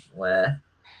Supernatural where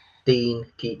Dean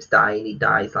keeps dying. He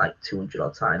dies like 200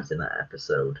 odd times in that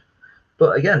episode.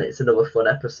 But again, it's another fun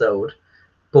episode.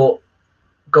 But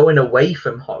going away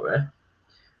from horror,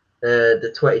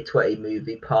 the 2020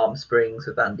 movie Palm Springs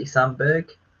with Andy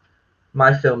Samberg,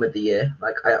 my film of the year.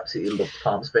 Like, I absolutely loved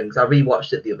Palm Springs. I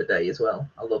rewatched it the other day as well.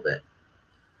 I love it.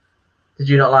 Did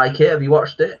you not like it? Have you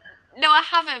watched it? No, I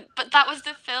haven't. But that was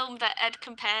the film that Ed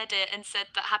compared it and said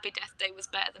that Happy Death Day was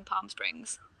better than Palm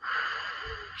Springs.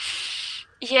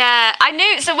 Yeah, I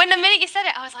knew. So when the minute you said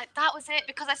it, I was like, that was it.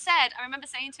 Because I remember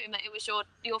saying to him that it was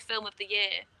your film of the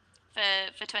year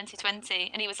for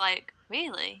 2020. And he was like,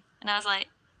 really? And I was like,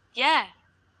 yeah.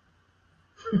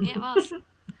 Yeah, it was.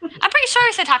 I'm pretty sure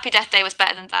he said Happy Death Day was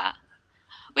better than that.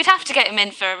 We'd have to get him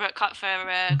in for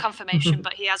confirmation,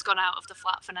 but he has gone out of the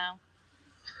flat for now.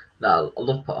 No, I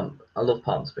love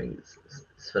Palm Springs.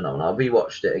 It's phenomenal. I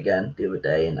rewatched it again the other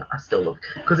day, and I still love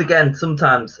it. Because again,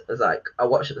 sometimes it's like I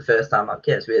watched it the first time, like,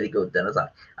 yeah, it's really good. Then I was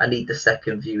like, I need the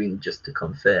second viewing just to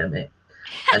confirm it,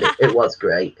 and it was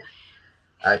great.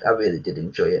 I really did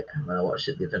enjoy it when I watched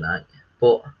it the other night.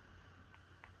 But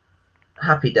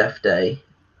Happy Death Day.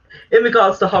 In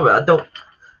regards to horror, I don't.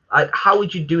 How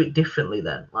would you do it differently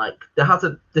then? Like,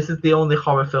 this is the only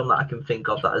horror film that I can think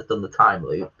of that has done the time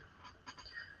loop.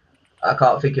 I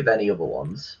can't think of any other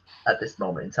ones at this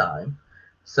moment in time.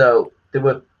 So there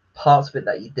were parts of it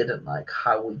that you didn't like.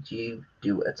 How would you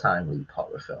do a time loop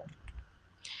horror film?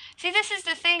 See, this is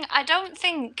the thing. I don't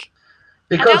think,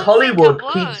 because Hollywood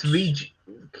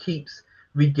keeps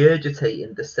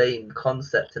regurgitating the same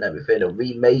concept and everything, and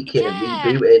remaking and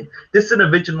rebooting. This is an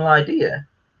original idea,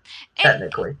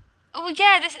 technically. Oh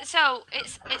yeah, so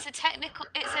it's a technical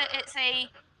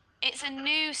it's a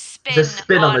new spin It's a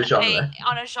spin on on the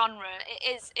genre. a genre.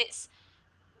 It's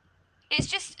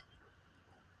just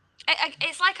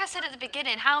it's like I said at the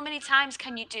beginning. How many times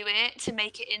can you do it to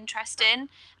make it interesting?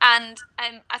 And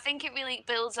I think it really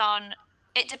builds on.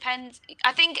 It depends.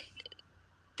 I think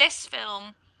this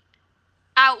film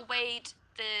outweighed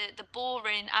the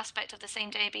boring aspect of the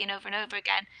same day being over and over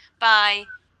again by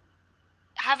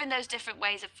having those different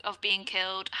ways of being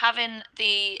killed, having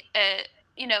the I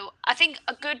think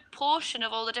a good portion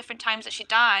of all the different times that she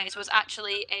dies was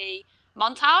actually a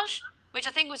montage, which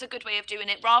I think was a good way of doing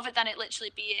it, rather than it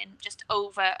literally being just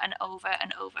over and over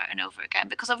and over and over again.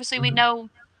 Because obviously we know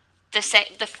the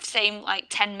same like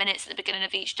 10 minutes at the beginning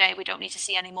of each day. We don't need to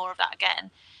see any more of that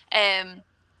again.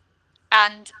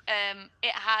 And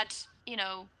it had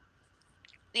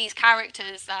these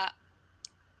characters that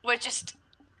were just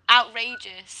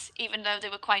outrageous, even though they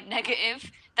were quite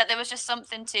negative. That there was just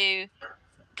something to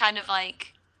kind of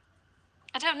like,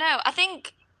 I don't know. I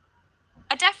think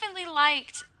I definitely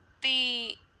liked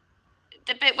the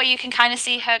bit where you can kind of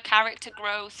see her character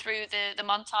grow through the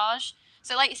montage.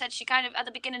 So like you said, she kind of at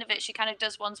the beginning of it, she kind of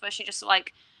does ones where she just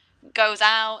like goes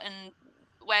out and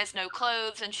wears no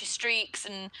clothes and she streaks,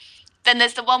 and then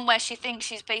there's the one where she thinks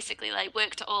she's basically like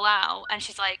worked it all out and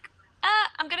she's like,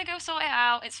 I'm gonna go sort it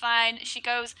out, it's fine. She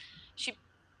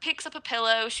picks up a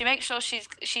pillow, she makes sure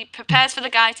she prepares for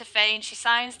the guy to faint, she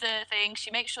signs the thing,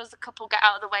 she makes sure the couple get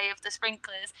out of the way of the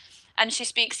sprinklers, and she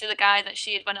speaks to the guy that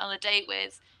she had went on a date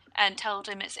with and told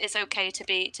him it's okay to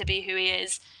be who he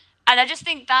is. And I just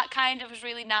think that kind of was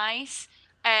really nice,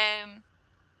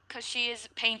 because she is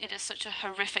painted as such a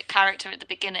horrific character at the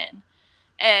beginning.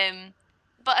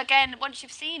 But again, once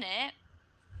you've seen it,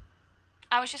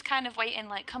 I was just kind of waiting,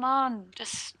 like, come on,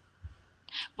 just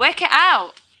work it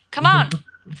out. Come on.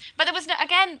 But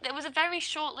there was a very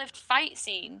short-lived fight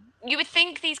scene. You would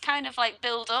think these kind of like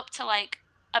build up to like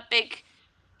a big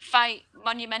fight,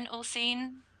 monumental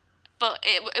scene, but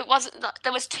it wasn't.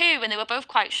 There was two, and they were both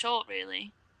quite short,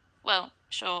 really. Well,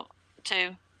 short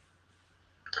too.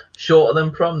 Shorter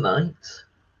than Prom Night.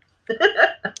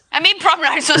 I mean, Prom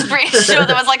Night was pretty short.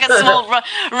 There was like a small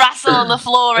wrestle on the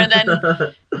floor, and then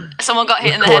someone got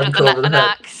hit in the head with an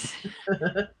axe.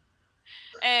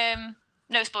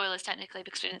 No spoilers technically,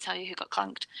 because we didn't tell you who got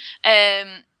clanked.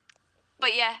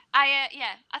 But yeah,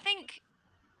 I think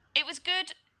it was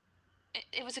good.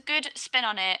 It was a good spin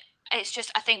on it. It's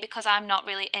just, I think, because I'm not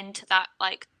really into that,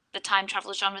 like the time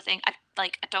travel genre thing. I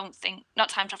don't think, not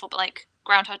time travel, but like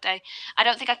Groundhog Day. I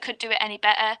don't think I could do it any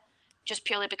better, just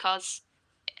purely because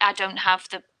I don't have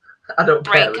the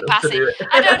brain capacity.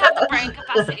 I don't have the brain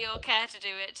capacity or care to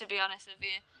do it, to be honest with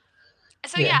you.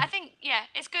 So yeah, I think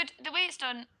it's good. The way it's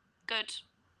done, good.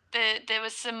 There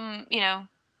was some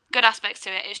good aspects to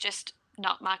it. It's just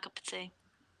not my cup of tea.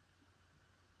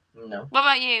 No. What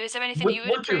about you? Is there anything you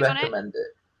would improve on it? Would you recommend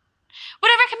it?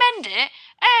 Would I recommend it?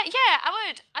 Yeah, I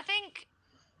would. I think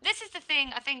this is the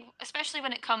thing. I think especially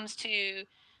when it comes to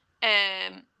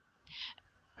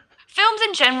films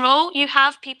in general, you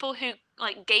have people who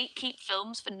like gatekeep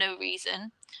films for no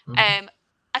reason.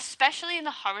 Especially in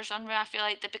the horror genre, I feel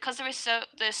like that because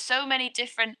there's so many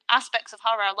different aspects of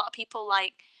horror. A lot of people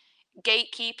like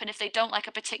gatekeep, and if they don't like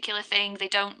a particular thing,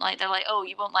 they're like, oh,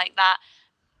 you won't like that.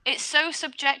 It's so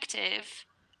subjective.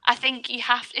 I think you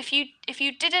have, if you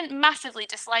didn't massively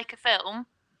dislike a film,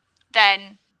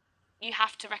 then you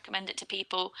have to recommend it to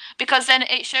people, because then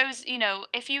it shows,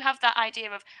 if you have that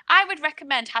idea of, I would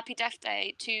recommend Happy Death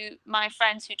Day to my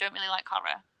friends who don't really like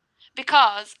horror,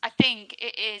 because I think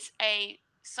it is a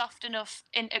soft enough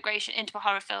integration into a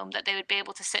horror film that they would be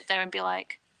able to sit there and be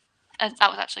like, that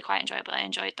was actually quite enjoyable. I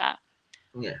enjoyed that.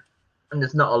 Yeah. And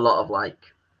there's not a lot of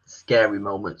like scary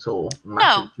moments or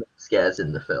massive scares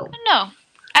in the film. No.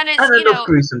 And it's enough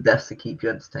gruesome deaths to keep you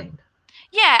entertained.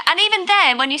 Yeah, and even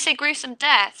then, when you say gruesome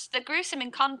deaths, they're gruesome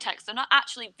in context. They're not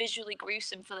actually visually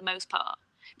gruesome for the most part,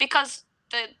 because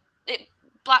it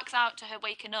blacks out to her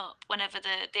waking up whenever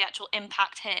the actual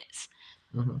impact hits.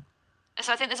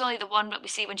 So I think there's only the one that we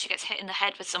see when she gets hit in the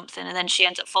head with something and then she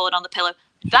ends up falling on the pillow.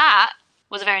 That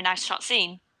was a very nice shot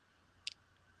scene.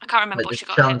 I can't remember what she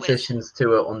got hit with. Transitions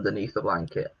to her underneath the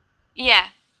blanket. Yeah,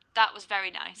 that was very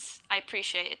nice. I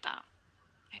appreciated that.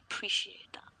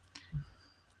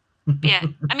 Yeah,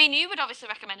 I mean, you would obviously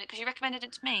recommend it because you recommended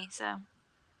it to me, so.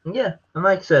 Yeah, and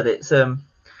like I said, it's a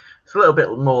little bit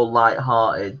more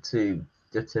light-hearted to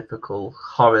the typical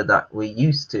horror that we're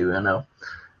used to. I know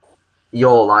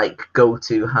your like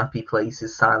go-to happy place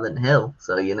is Silent Hill,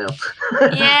 so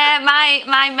Yeah,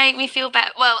 my make me feel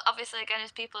better. Well, obviously, again,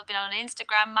 as people have been on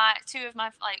Instagram, two of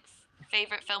my like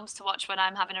favorite films to watch when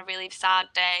I'm having a really sad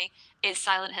day is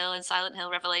Silent Hill and Silent Hill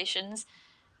Revelations.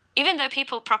 Even though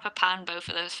people proper pan both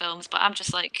of those films, but I'm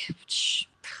just like, shh,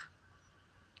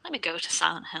 let me go to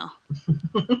Silent Hill.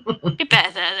 It'd be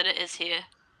better there than it is here.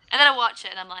 And then I watch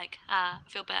it and I'm like, I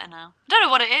feel better now. I don't know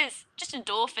what it is. Just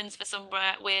endorphins for some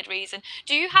weird reason.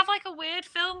 Do you have like a weird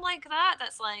film like that?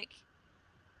 That's like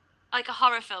a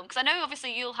horror film? Because I know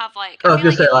obviously you'll have like. I was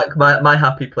gonna say like my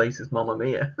happy place is Mamma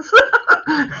Mia.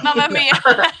 Mamma Mia.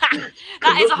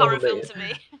 That is a horror film to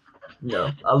me. No,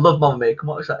 I love Mamma Mia. Can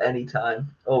watch that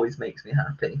anytime. Always makes me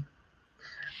happy.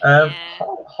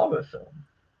 Horror film.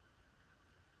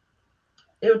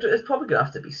 It's probably gonna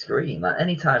have to be Scream. Like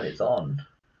anytime it's on.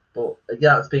 But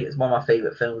yeah, it's one of my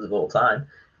favourite films of all time.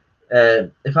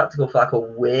 If I had to go for like a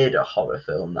weirder horror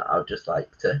film that I would just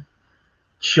like to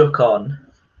chuck on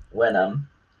when I'm,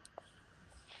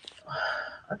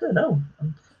 I don't know.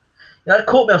 It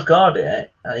caught me off guard. I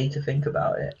need to think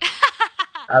about it.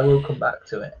 I will come back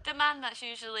to it. The man that's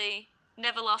usually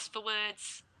never lost for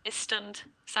words is stunned,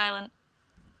 silent.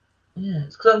 Yeah,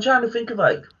 it's because I'm trying to think of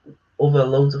like other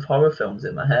loads of horror films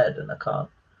in my head, and I can't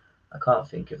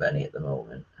think of any at the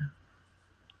moment.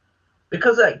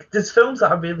 Because like there's films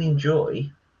that I really enjoy,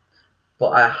 but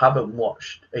I haven't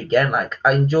watched again. Like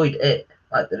I enjoyed it,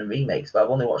 like the remakes, but I've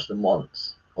only watched them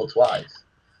once or twice.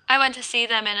 I went to see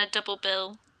them in a double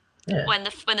bill when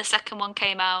the second one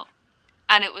came out,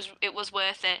 and it was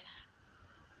worth it.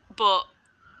 But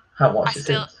haven't watched it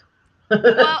since.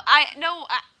 Well, I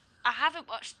haven't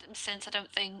watched them since, I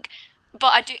don't think. But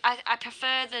I do. I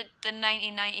prefer the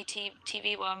 1990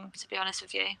 TV one, to be honest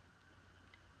with you.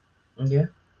 Yeah.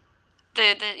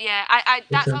 That's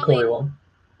the only one.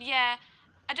 Yeah,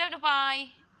 I don't know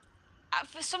why.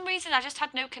 For some reason, I just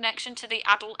had no connection to the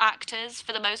adult actors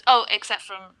for the most. Oh, except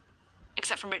from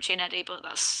Richie and Eddie, but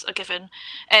that's a given.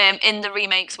 In the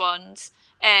remakes ones,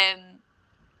 in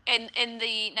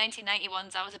the 1990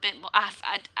 ones, I was a bit more. I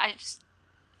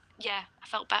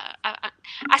felt better.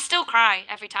 I still cry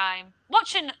every time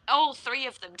watching all three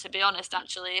of them. To be honest,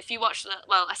 actually, if you watch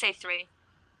I say three.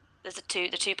 There's the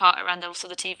two-parter and also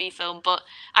the TV film, but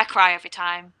I cry every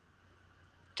time.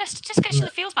 Just gets you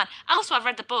the feels, man. Also, I've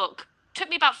read the book. Took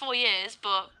me about 4 years,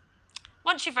 but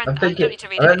once you've read that, you don't need to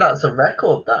read it again. That's a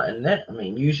record, that, isn't it? I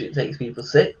mean, usually it takes people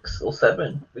 6 or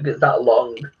 7 because it's that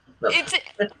long.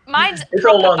 Mine's it's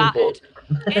a long book.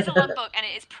 It is a long book, and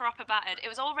it is proper battered. It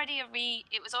was already a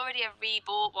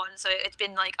rebought one, so it's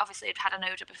been like obviously it had an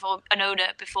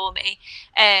owner before me,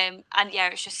 and yeah,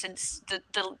 it's just since the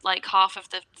like half of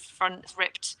the front is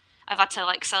ripped. I've had to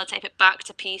like sellotape it back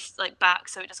to piece back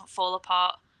so it doesn't fall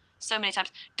apart so many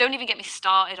times. Don't even get me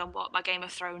started on what my Game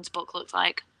of Thrones book looked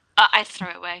like. I'd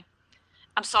throw it away.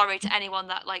 I'm sorry to anyone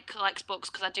that like collects books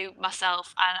because I do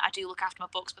myself and I do look after my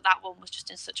books, but that one was just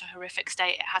in such a horrific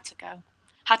state. It had to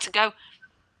go.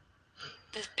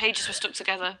 The pages were stuck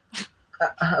together.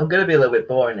 I'm going to be a little bit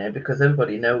boring here because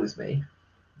everybody knows me,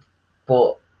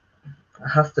 but it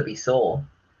has to be Saw.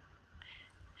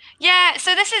 Yeah,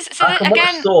 so this is I can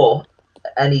watch Saw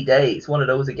any day. It's one of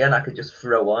those again I could just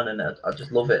throw on and I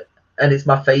just love it, and it's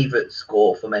my favourite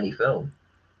score from any film.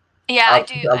 Yeah, I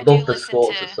love the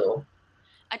score to Saw.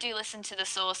 I do listen to the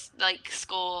Saw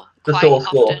score the quite Saw often.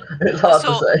 Score. It's hard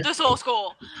to say. The Saw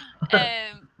score.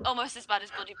 Almost as bad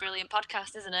as Bloody Brilliant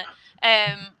Podcast, isn't it?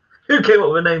 Who came up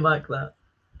with a name like that?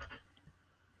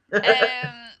 I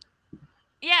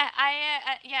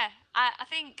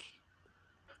think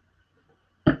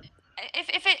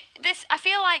I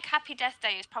feel like Happy Death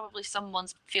Day is probably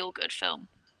someone's feel-good film.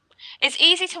 It's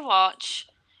easy to watch.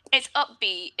 It's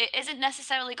upbeat. It isn't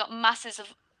necessarily got masses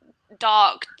of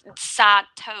dark, sad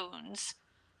tones.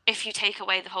 If you take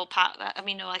away the whole part that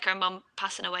like her mum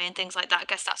passing away and things like that, I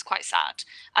guess that's quite sad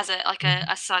as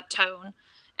a sad tone.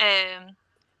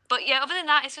 But yeah, other than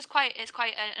that, it's quite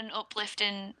an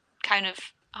uplifting kind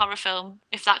of horror film,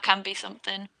 if that can be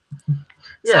something.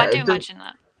 Yeah, so I do imagine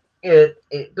that. It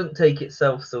doesn't take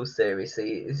itself so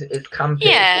seriously. It's campy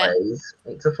in ways.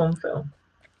 It's a fun film.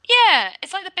 Yeah,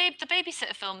 it's like the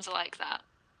Babysitter films are like that,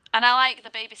 and I like the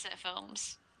Babysitter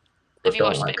films. But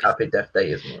don't like Happy Death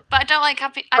Day as much. But I don't like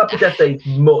Happy Death Day is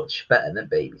much better than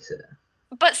Babysitter.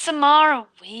 But Samara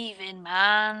Weaving,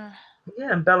 man.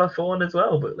 Yeah, and Bella Thorne as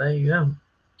well. But there you go.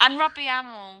 And Robbie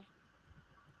Amell.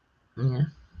 Yeah,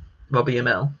 Robbie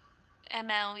Amell.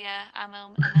 Amell.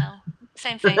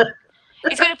 Same thing.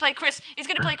 He's going to play Chris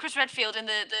Redfield in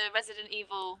the Resident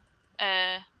Evil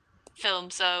film.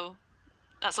 So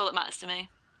that's all that matters to me.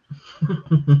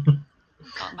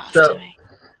 So,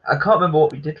 I can't remember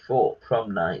what we did for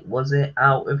prom night. Was it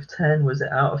out of 10? Was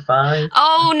it out of 5?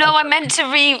 Oh no, I meant to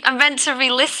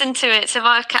re-listen to it to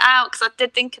work it out because I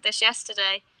did think of this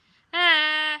yesterday.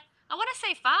 I want to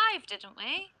say 5, didn't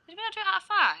we? Did we not do it out of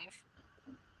 5?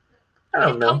 I We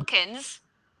don't did know. pumpkins.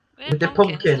 We did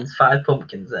pumpkins. 5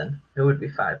 pumpkins then. It would be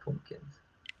 5 pumpkins.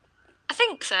 I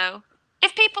think so.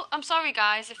 If people, I'm sorry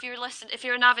guys, if you're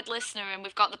an avid listener and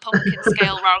we've got the pumpkin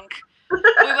scale wrong,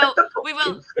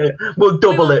 We'll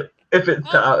double it if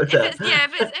it's out of 10. If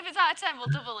it's out of 10, we'll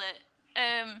double it.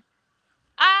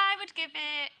 I would give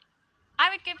it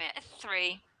a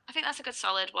 3. I think that's a good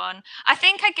solid one. I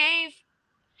think I gave,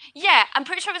 I'm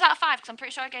pretty sure it was out of 5 because I'm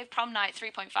pretty sure I gave Prom Night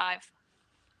 3.5.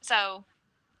 So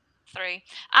 3.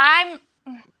 I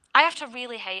have to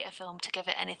really hate a film to give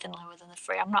it anything lower than a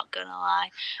 3. I'm not gonna lie,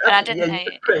 and I didn't hate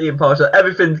it. Pretty impartial.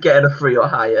 Everything's getting a 3 or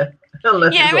higher.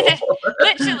 Literally.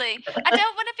 I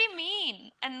don't want to be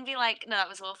mean and be like, no, that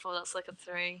was awful. That's like a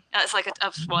 3. That's like a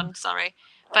 1. Sorry,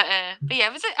 but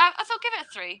yeah, I thought give it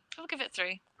a 3. I'll give it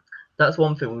 3. That's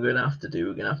one thing we're gonna have to do.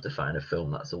 We're gonna have to find a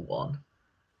film that's a 1.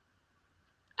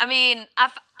 I mean, I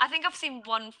think I've seen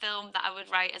one film that I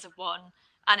would rate as a 1,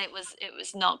 and it was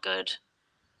not good.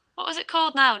 What was it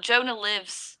called now? Jonah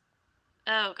Lives.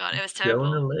 Oh god, it was terrible.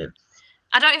 Jonah Lives.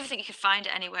 I don't even think you could find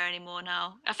it anywhere anymore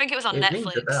now. I think it was on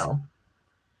Netflix. Rings a bell.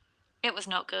 It was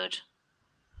not good.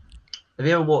 Have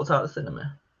you ever walked out of the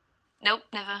cinema? Nope,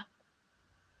 never.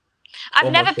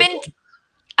 I've never been to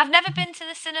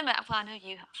the cinema. Well, I know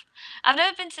you have. I've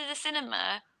never been to the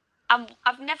cinema.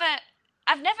 I've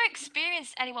never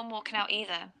experienced anyone walking out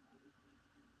either.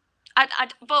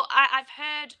 But I've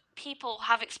heard people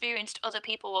have experienced other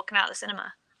people walking out of the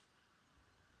cinema.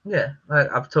 Yeah,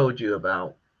 I've told you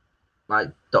about, like,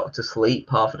 Doctor Sleep.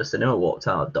 Half of the cinema walked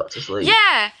out of Doctor Sleep.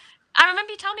 Yeah, I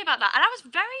remember you telling me about that, and I was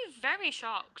very, very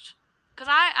shocked. Because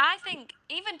I think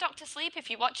even Doctor Sleep, if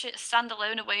you watch it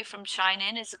standalone away from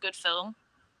Shining, is a good film.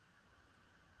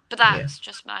 But that's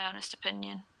just my honest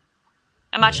opinion.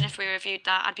 Imagine if we reviewed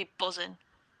that, I'd be buzzing.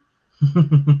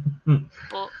 The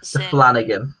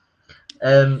Flanagan.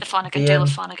 The Flanagan, Dale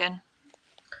Flanagan.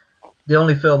 The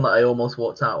only film that I almost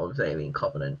walked out of was Alien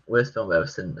Covenant. Worst film I've ever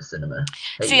seen in the cinema.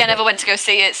 See, I never went to go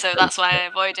see it, so that's why I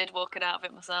avoided walking out of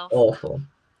it myself. Awful.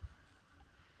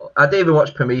 I didn't even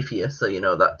watch Prometheus, so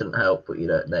that didn't help. But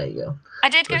there you go. I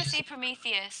did go see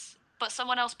Prometheus, but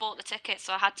someone else bought the ticket,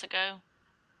 so I had to go.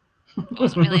 It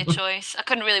wasn't really a choice. I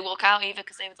couldn't really walk out either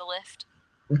because they were the lift.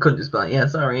 You couldn't just be like, yeah,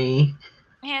 sorry.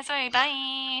 Yeah, sorry,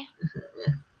 bye.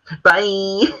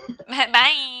 Bye.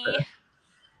 Bye.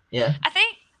 Yeah. I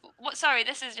think. Sorry,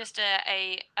 this is just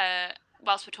a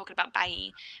whilst we're talking about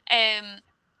bye.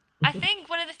 I think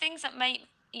one of the things that make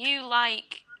you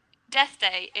like Death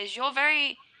Day is you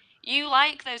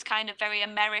like those kind of very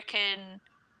American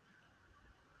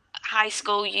high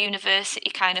school,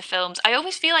 university kind of films. I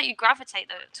always feel like you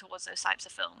gravitate towards those types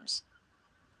of films.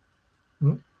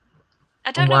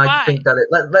 I don't know why. Do you think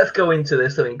that let's go into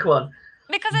this. I mean, come on.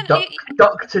 Because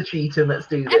Dr. Cheatham, let's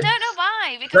do this. I don't know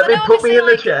why. Because put me in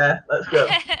the chair. Let's go.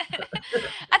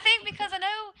 I think because I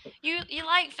know you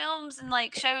like films and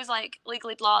like shows like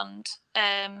Legally Blonde,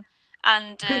 and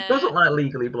who doesn't like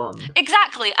Legally Blonde?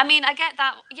 Exactly. I mean, I get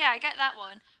that. Yeah, I get that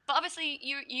one. But obviously,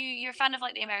 you're a fan of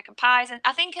like the American Pies, and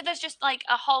I think there's just like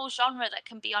a whole genre that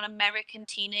can be on American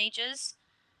teenagers,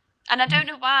 and I don't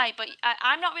know why, but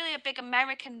I'm not really a big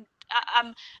American.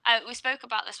 We spoke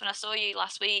about this when I saw you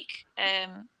last week,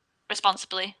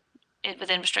 responsibly,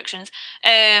 within restrictions.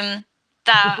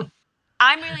 That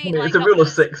I'm really. It's a rule of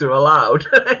 6 are allowed.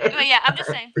 But yeah, I'm just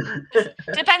saying.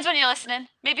 Depends when you're listening.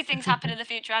 Maybe things happen in the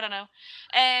future. I don't know.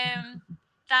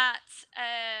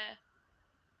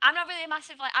 I'm not really a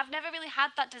massive I've never really had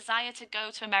that desire to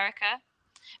go to America,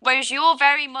 whereas you're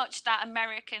very much that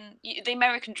the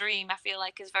American dream. I feel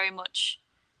like is very much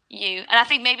you, and I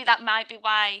think maybe that might be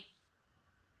why.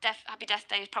 Happy Death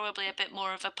Day is probably a bit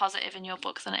more of a positive in your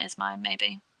book than it is mine,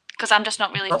 maybe. Because I'm just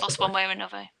not really fussed one way or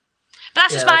another. But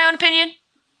that's just my own opinion.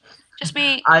 Just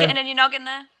me getting in your noggin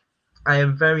there. I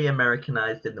am very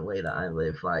Americanized in the way that I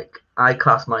live. Like, I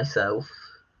class myself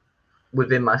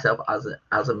within myself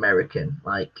as American.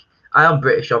 Like, I am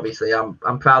British, obviously.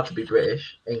 I'm proud to be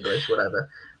British, English, whatever.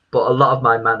 But a lot of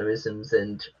my mannerisms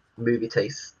and movie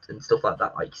tastes and stuff like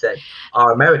that, like you said,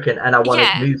 are American, and I want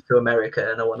to move to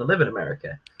America and I want to live in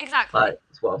America. Exactly. Like,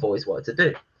 it's what I've always wanted to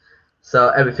do. So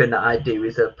everything that I do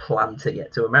is a plan to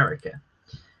get to America.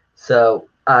 So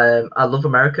I love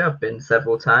America. I've been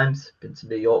several times. Been to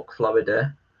New York,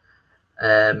 Florida.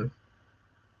 Is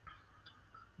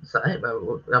that it?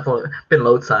 I've been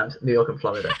loads of times. New York and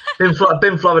Florida.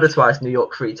 Been Florida twice. New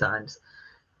York 3 times.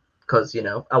 because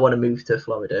I want to move to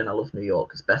Florida and I love New York.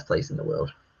 It's the best place in the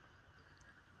world.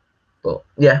 But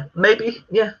yeah, maybe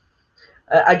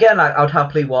again, I would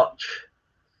happily watch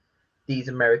these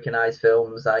Americanized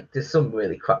films. Like there's some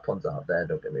really crap ones out there,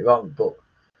 don't get me wrong, but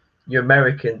your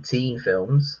American teen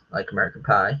films like American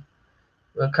Pie,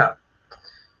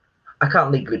 I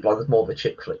can't link Good Blonde. It's more of a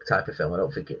chick flick type of film. I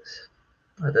don't think it's.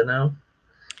 I don't know.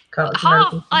 Can't it's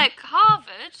American. Like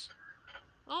Harvard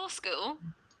Law School.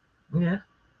 Yeah.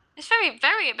 It's very,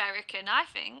 very American, I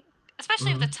think.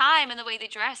 Especially with the time and the way they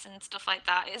dress and stuff like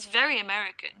that. It's very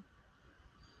American.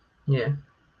 Yeah.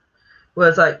 Well,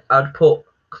 it's like I'd put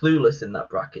Clueless in that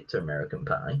bracket to American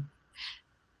Pie.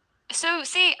 So,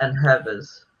 see... And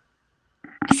Heathers.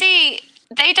 See,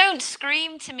 they don't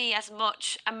scream to me as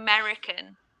much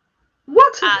American.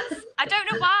 What? As I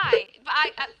don't know why, but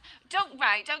I don't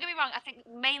get me wrong. I think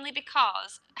mainly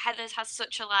because Heathers has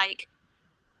such a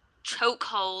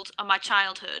chokehold on my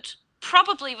childhood.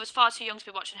 Probably was far too young to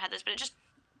be watching Heathers, but it just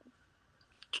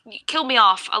killed me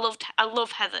off. I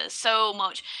love Heathers so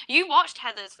much. You watched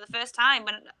Heathers for the first time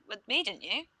with me, didn't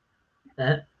you?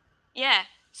 Yeah.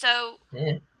 So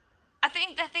yeah. I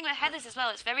think the thing with Heathers as well,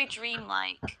 it's very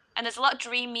dreamlike, and there's a lot of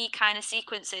dreamy kind of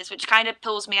sequences, which kind of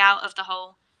pulls me out of the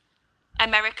whole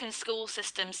American school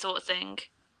system sort of thing.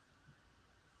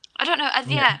 I don't know. I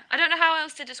don't know how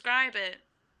else to describe it.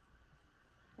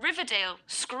 Riverdale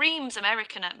screams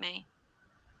American at me.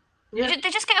 Yeah. They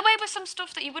just get away with some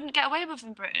stuff that you wouldn't get away with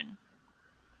in Britain.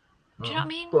 Do you know what I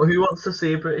mean? But who wants to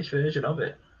see a British version of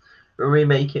it? Or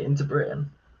remake it into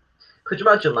Britain? Could you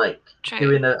imagine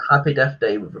doing a Happy Death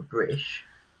Day with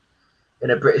in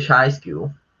a British high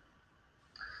school?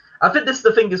 I think this is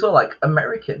the thing as well.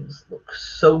 Americans look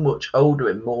so much older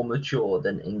and more mature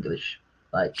than English.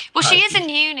 Well, she is in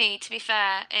uni, to be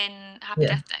fair, in Happy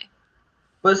Death Day.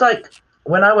 But it's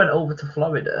when I went over to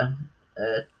Florida,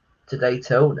 to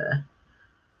Daytona,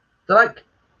 they're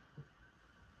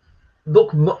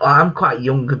I'm quite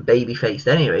young and baby faced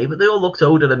anyway, but they all looked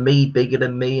older than me, bigger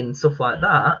than me, and stuff like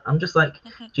that. I'm just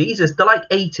Jesus, they're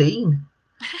 18.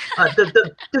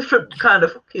 The different kind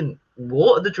of fucking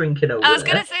water they're drinking over there. I was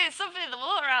gonna say it's something in the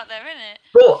water out there, isn't it?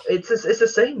 But it's the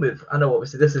same with. I know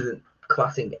obviously this isn't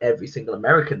classing every single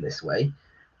American this way,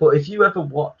 but if you ever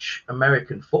watch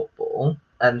American football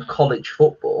and college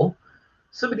football,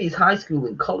 some of these high school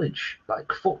and college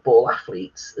football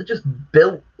athletes are just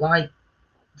built like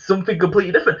something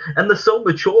completely different, and they're so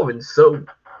mature and so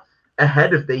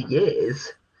ahead of their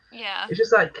years. Yeah. It's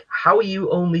just how are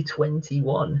you only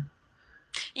 21?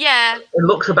 Yeah. It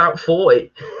looks about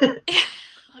 40.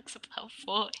 Looks about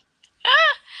 40.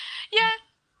 Yeah.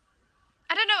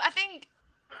 I don't know. I think,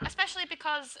 especially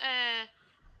because,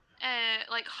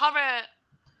 horror,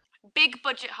 big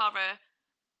budget horror,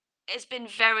 has been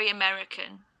very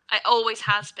American. It always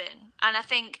has been. And I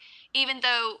think even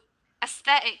though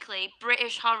aesthetically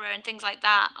British horror and things like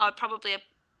that are probably a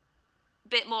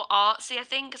bit more artsy, I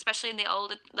think, especially in the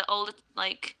older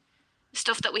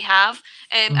stuff that we have.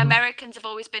 Americans have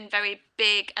always been very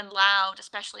big and loud,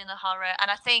 especially in the horror.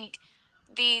 And I think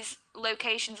these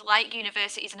locations like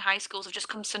universities and high schools have just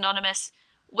come synonymous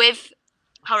with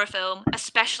horror film,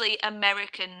 especially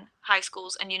American high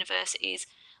schools and universities.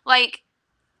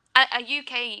 A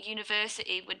UK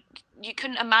university you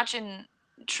couldn't imagine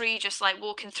Tree just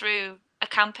walking through a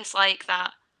campus like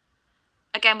that.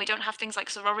 Again, we don't have things like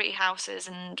sorority houses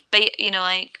and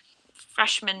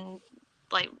freshmen.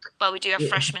 We do have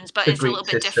freshmen, but it's a little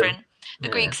bit different. The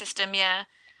Greek system, yeah.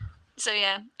 So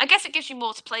yeah, I guess it gives you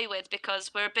more to play with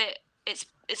because we're a bit.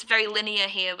 It's very linear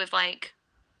here with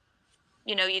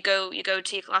you go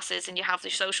to your classes and you have the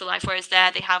social life, whereas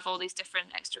there they have all these different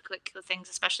extracurricular things,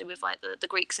 especially with the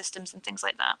Greek systems and things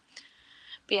like that.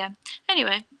 But yeah,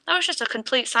 anyway, that was just a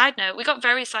complete side note. We got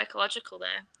very psychological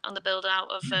there on the build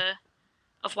out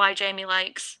of why Jamie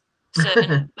likes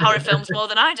certain horror films more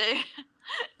than I do.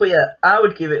 But yeah, I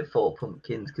would give it 4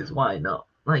 pumpkins because why not?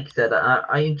 Like you said,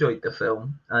 I enjoyed the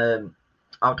film.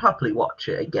 I would happily watch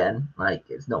it again.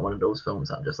 It's not one of those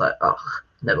films I'm just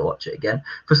never watch it again.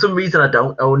 For some reason, I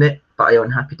don't own it, but I own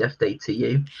Happy Death Day to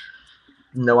You.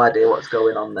 No idea what's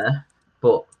going on there,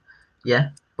 but yeah,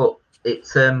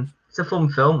 it's a fun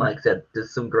film. Like I said,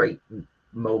 there's some great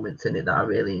moments in it that I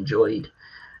really enjoyed.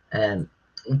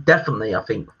 Definitely, I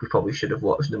think we probably should have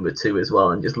watched number 2 as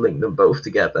well and just linked them both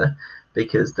together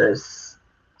because there's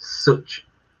so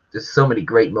many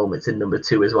great moments in number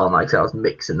 2 as well. And like I said, I was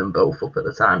mixing them both up at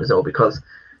the time as well because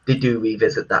they do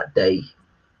revisit that day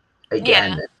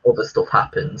again. And other stuff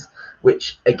happens,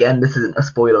 which again, this isn't a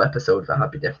spoiler episode for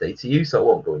Happy Death Day to You, so I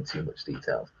won't go into too much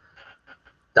detail.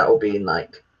 That will be in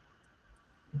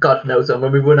God knows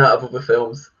when we run out of other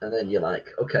films, and then you're like,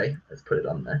 okay, let's put it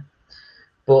on there.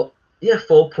 But yeah,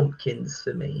 4 pumpkins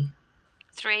for me.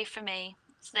 3 for me.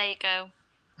 So there you go.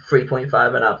 3.5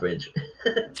 on average.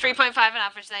 3.5 on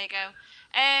average. There you go.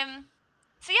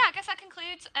 So yeah, I guess that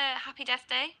concludes Happy Death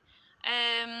Day.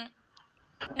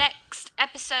 Next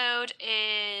episode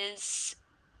is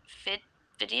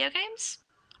video games,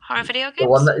 horror video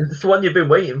games. It's the one you've been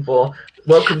waiting for.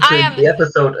 Welcome to the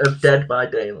episode of Dead by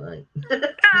Daylight.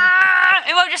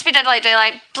 It won't just be Dead by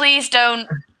Daylight. Please don't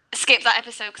skip that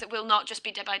episode because it will not just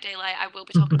be Dead by Daylight. I will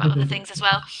be talking about other things as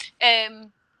well.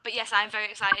 But yes, I'm very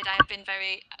excited. I have been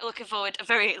very looking forward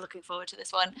to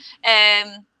this one.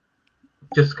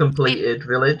 Just completed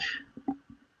Village.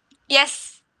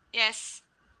 Yes.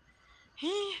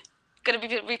 Gonna be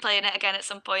replaying it again at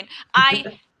some point.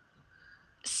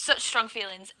 Such strong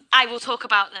feelings. I will talk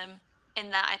about them in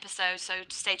that episode, so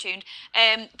stay tuned.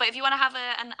 But if you want to have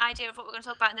an idea of what we're going to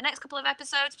talk about in the next couple of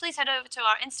episodes, please head over to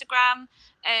our Instagram,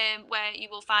 where you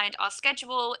will find our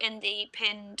schedule in the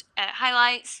pinned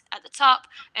highlights at the top.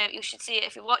 You should see it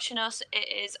if you're watching us. It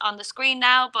is on the screen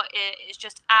now, but it is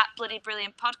just at Bloody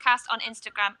Brilliant Podcast on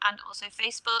Instagram and also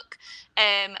Facebook,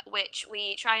 which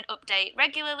we try and update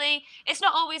regularly. It's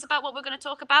not always about what we're going to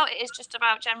talk about. It is just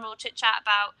about general chit chat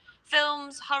about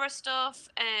films, horror stuff.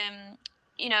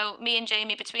 Me and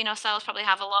Jamie between ourselves probably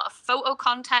have a lot of photo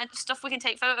content, stuff we can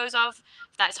take photos of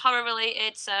that is horror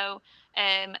related. So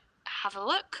have a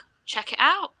look, check it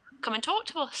out, come and talk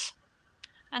to us.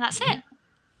 And that's it.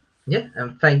 Yeah,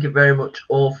 and thank you very much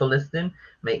all for listening.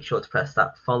 Make sure to press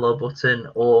that follow button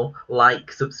or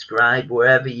like, subscribe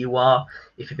wherever you are.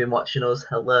 If you've been watching us,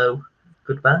 hello,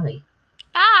 goodbye.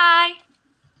 Bye.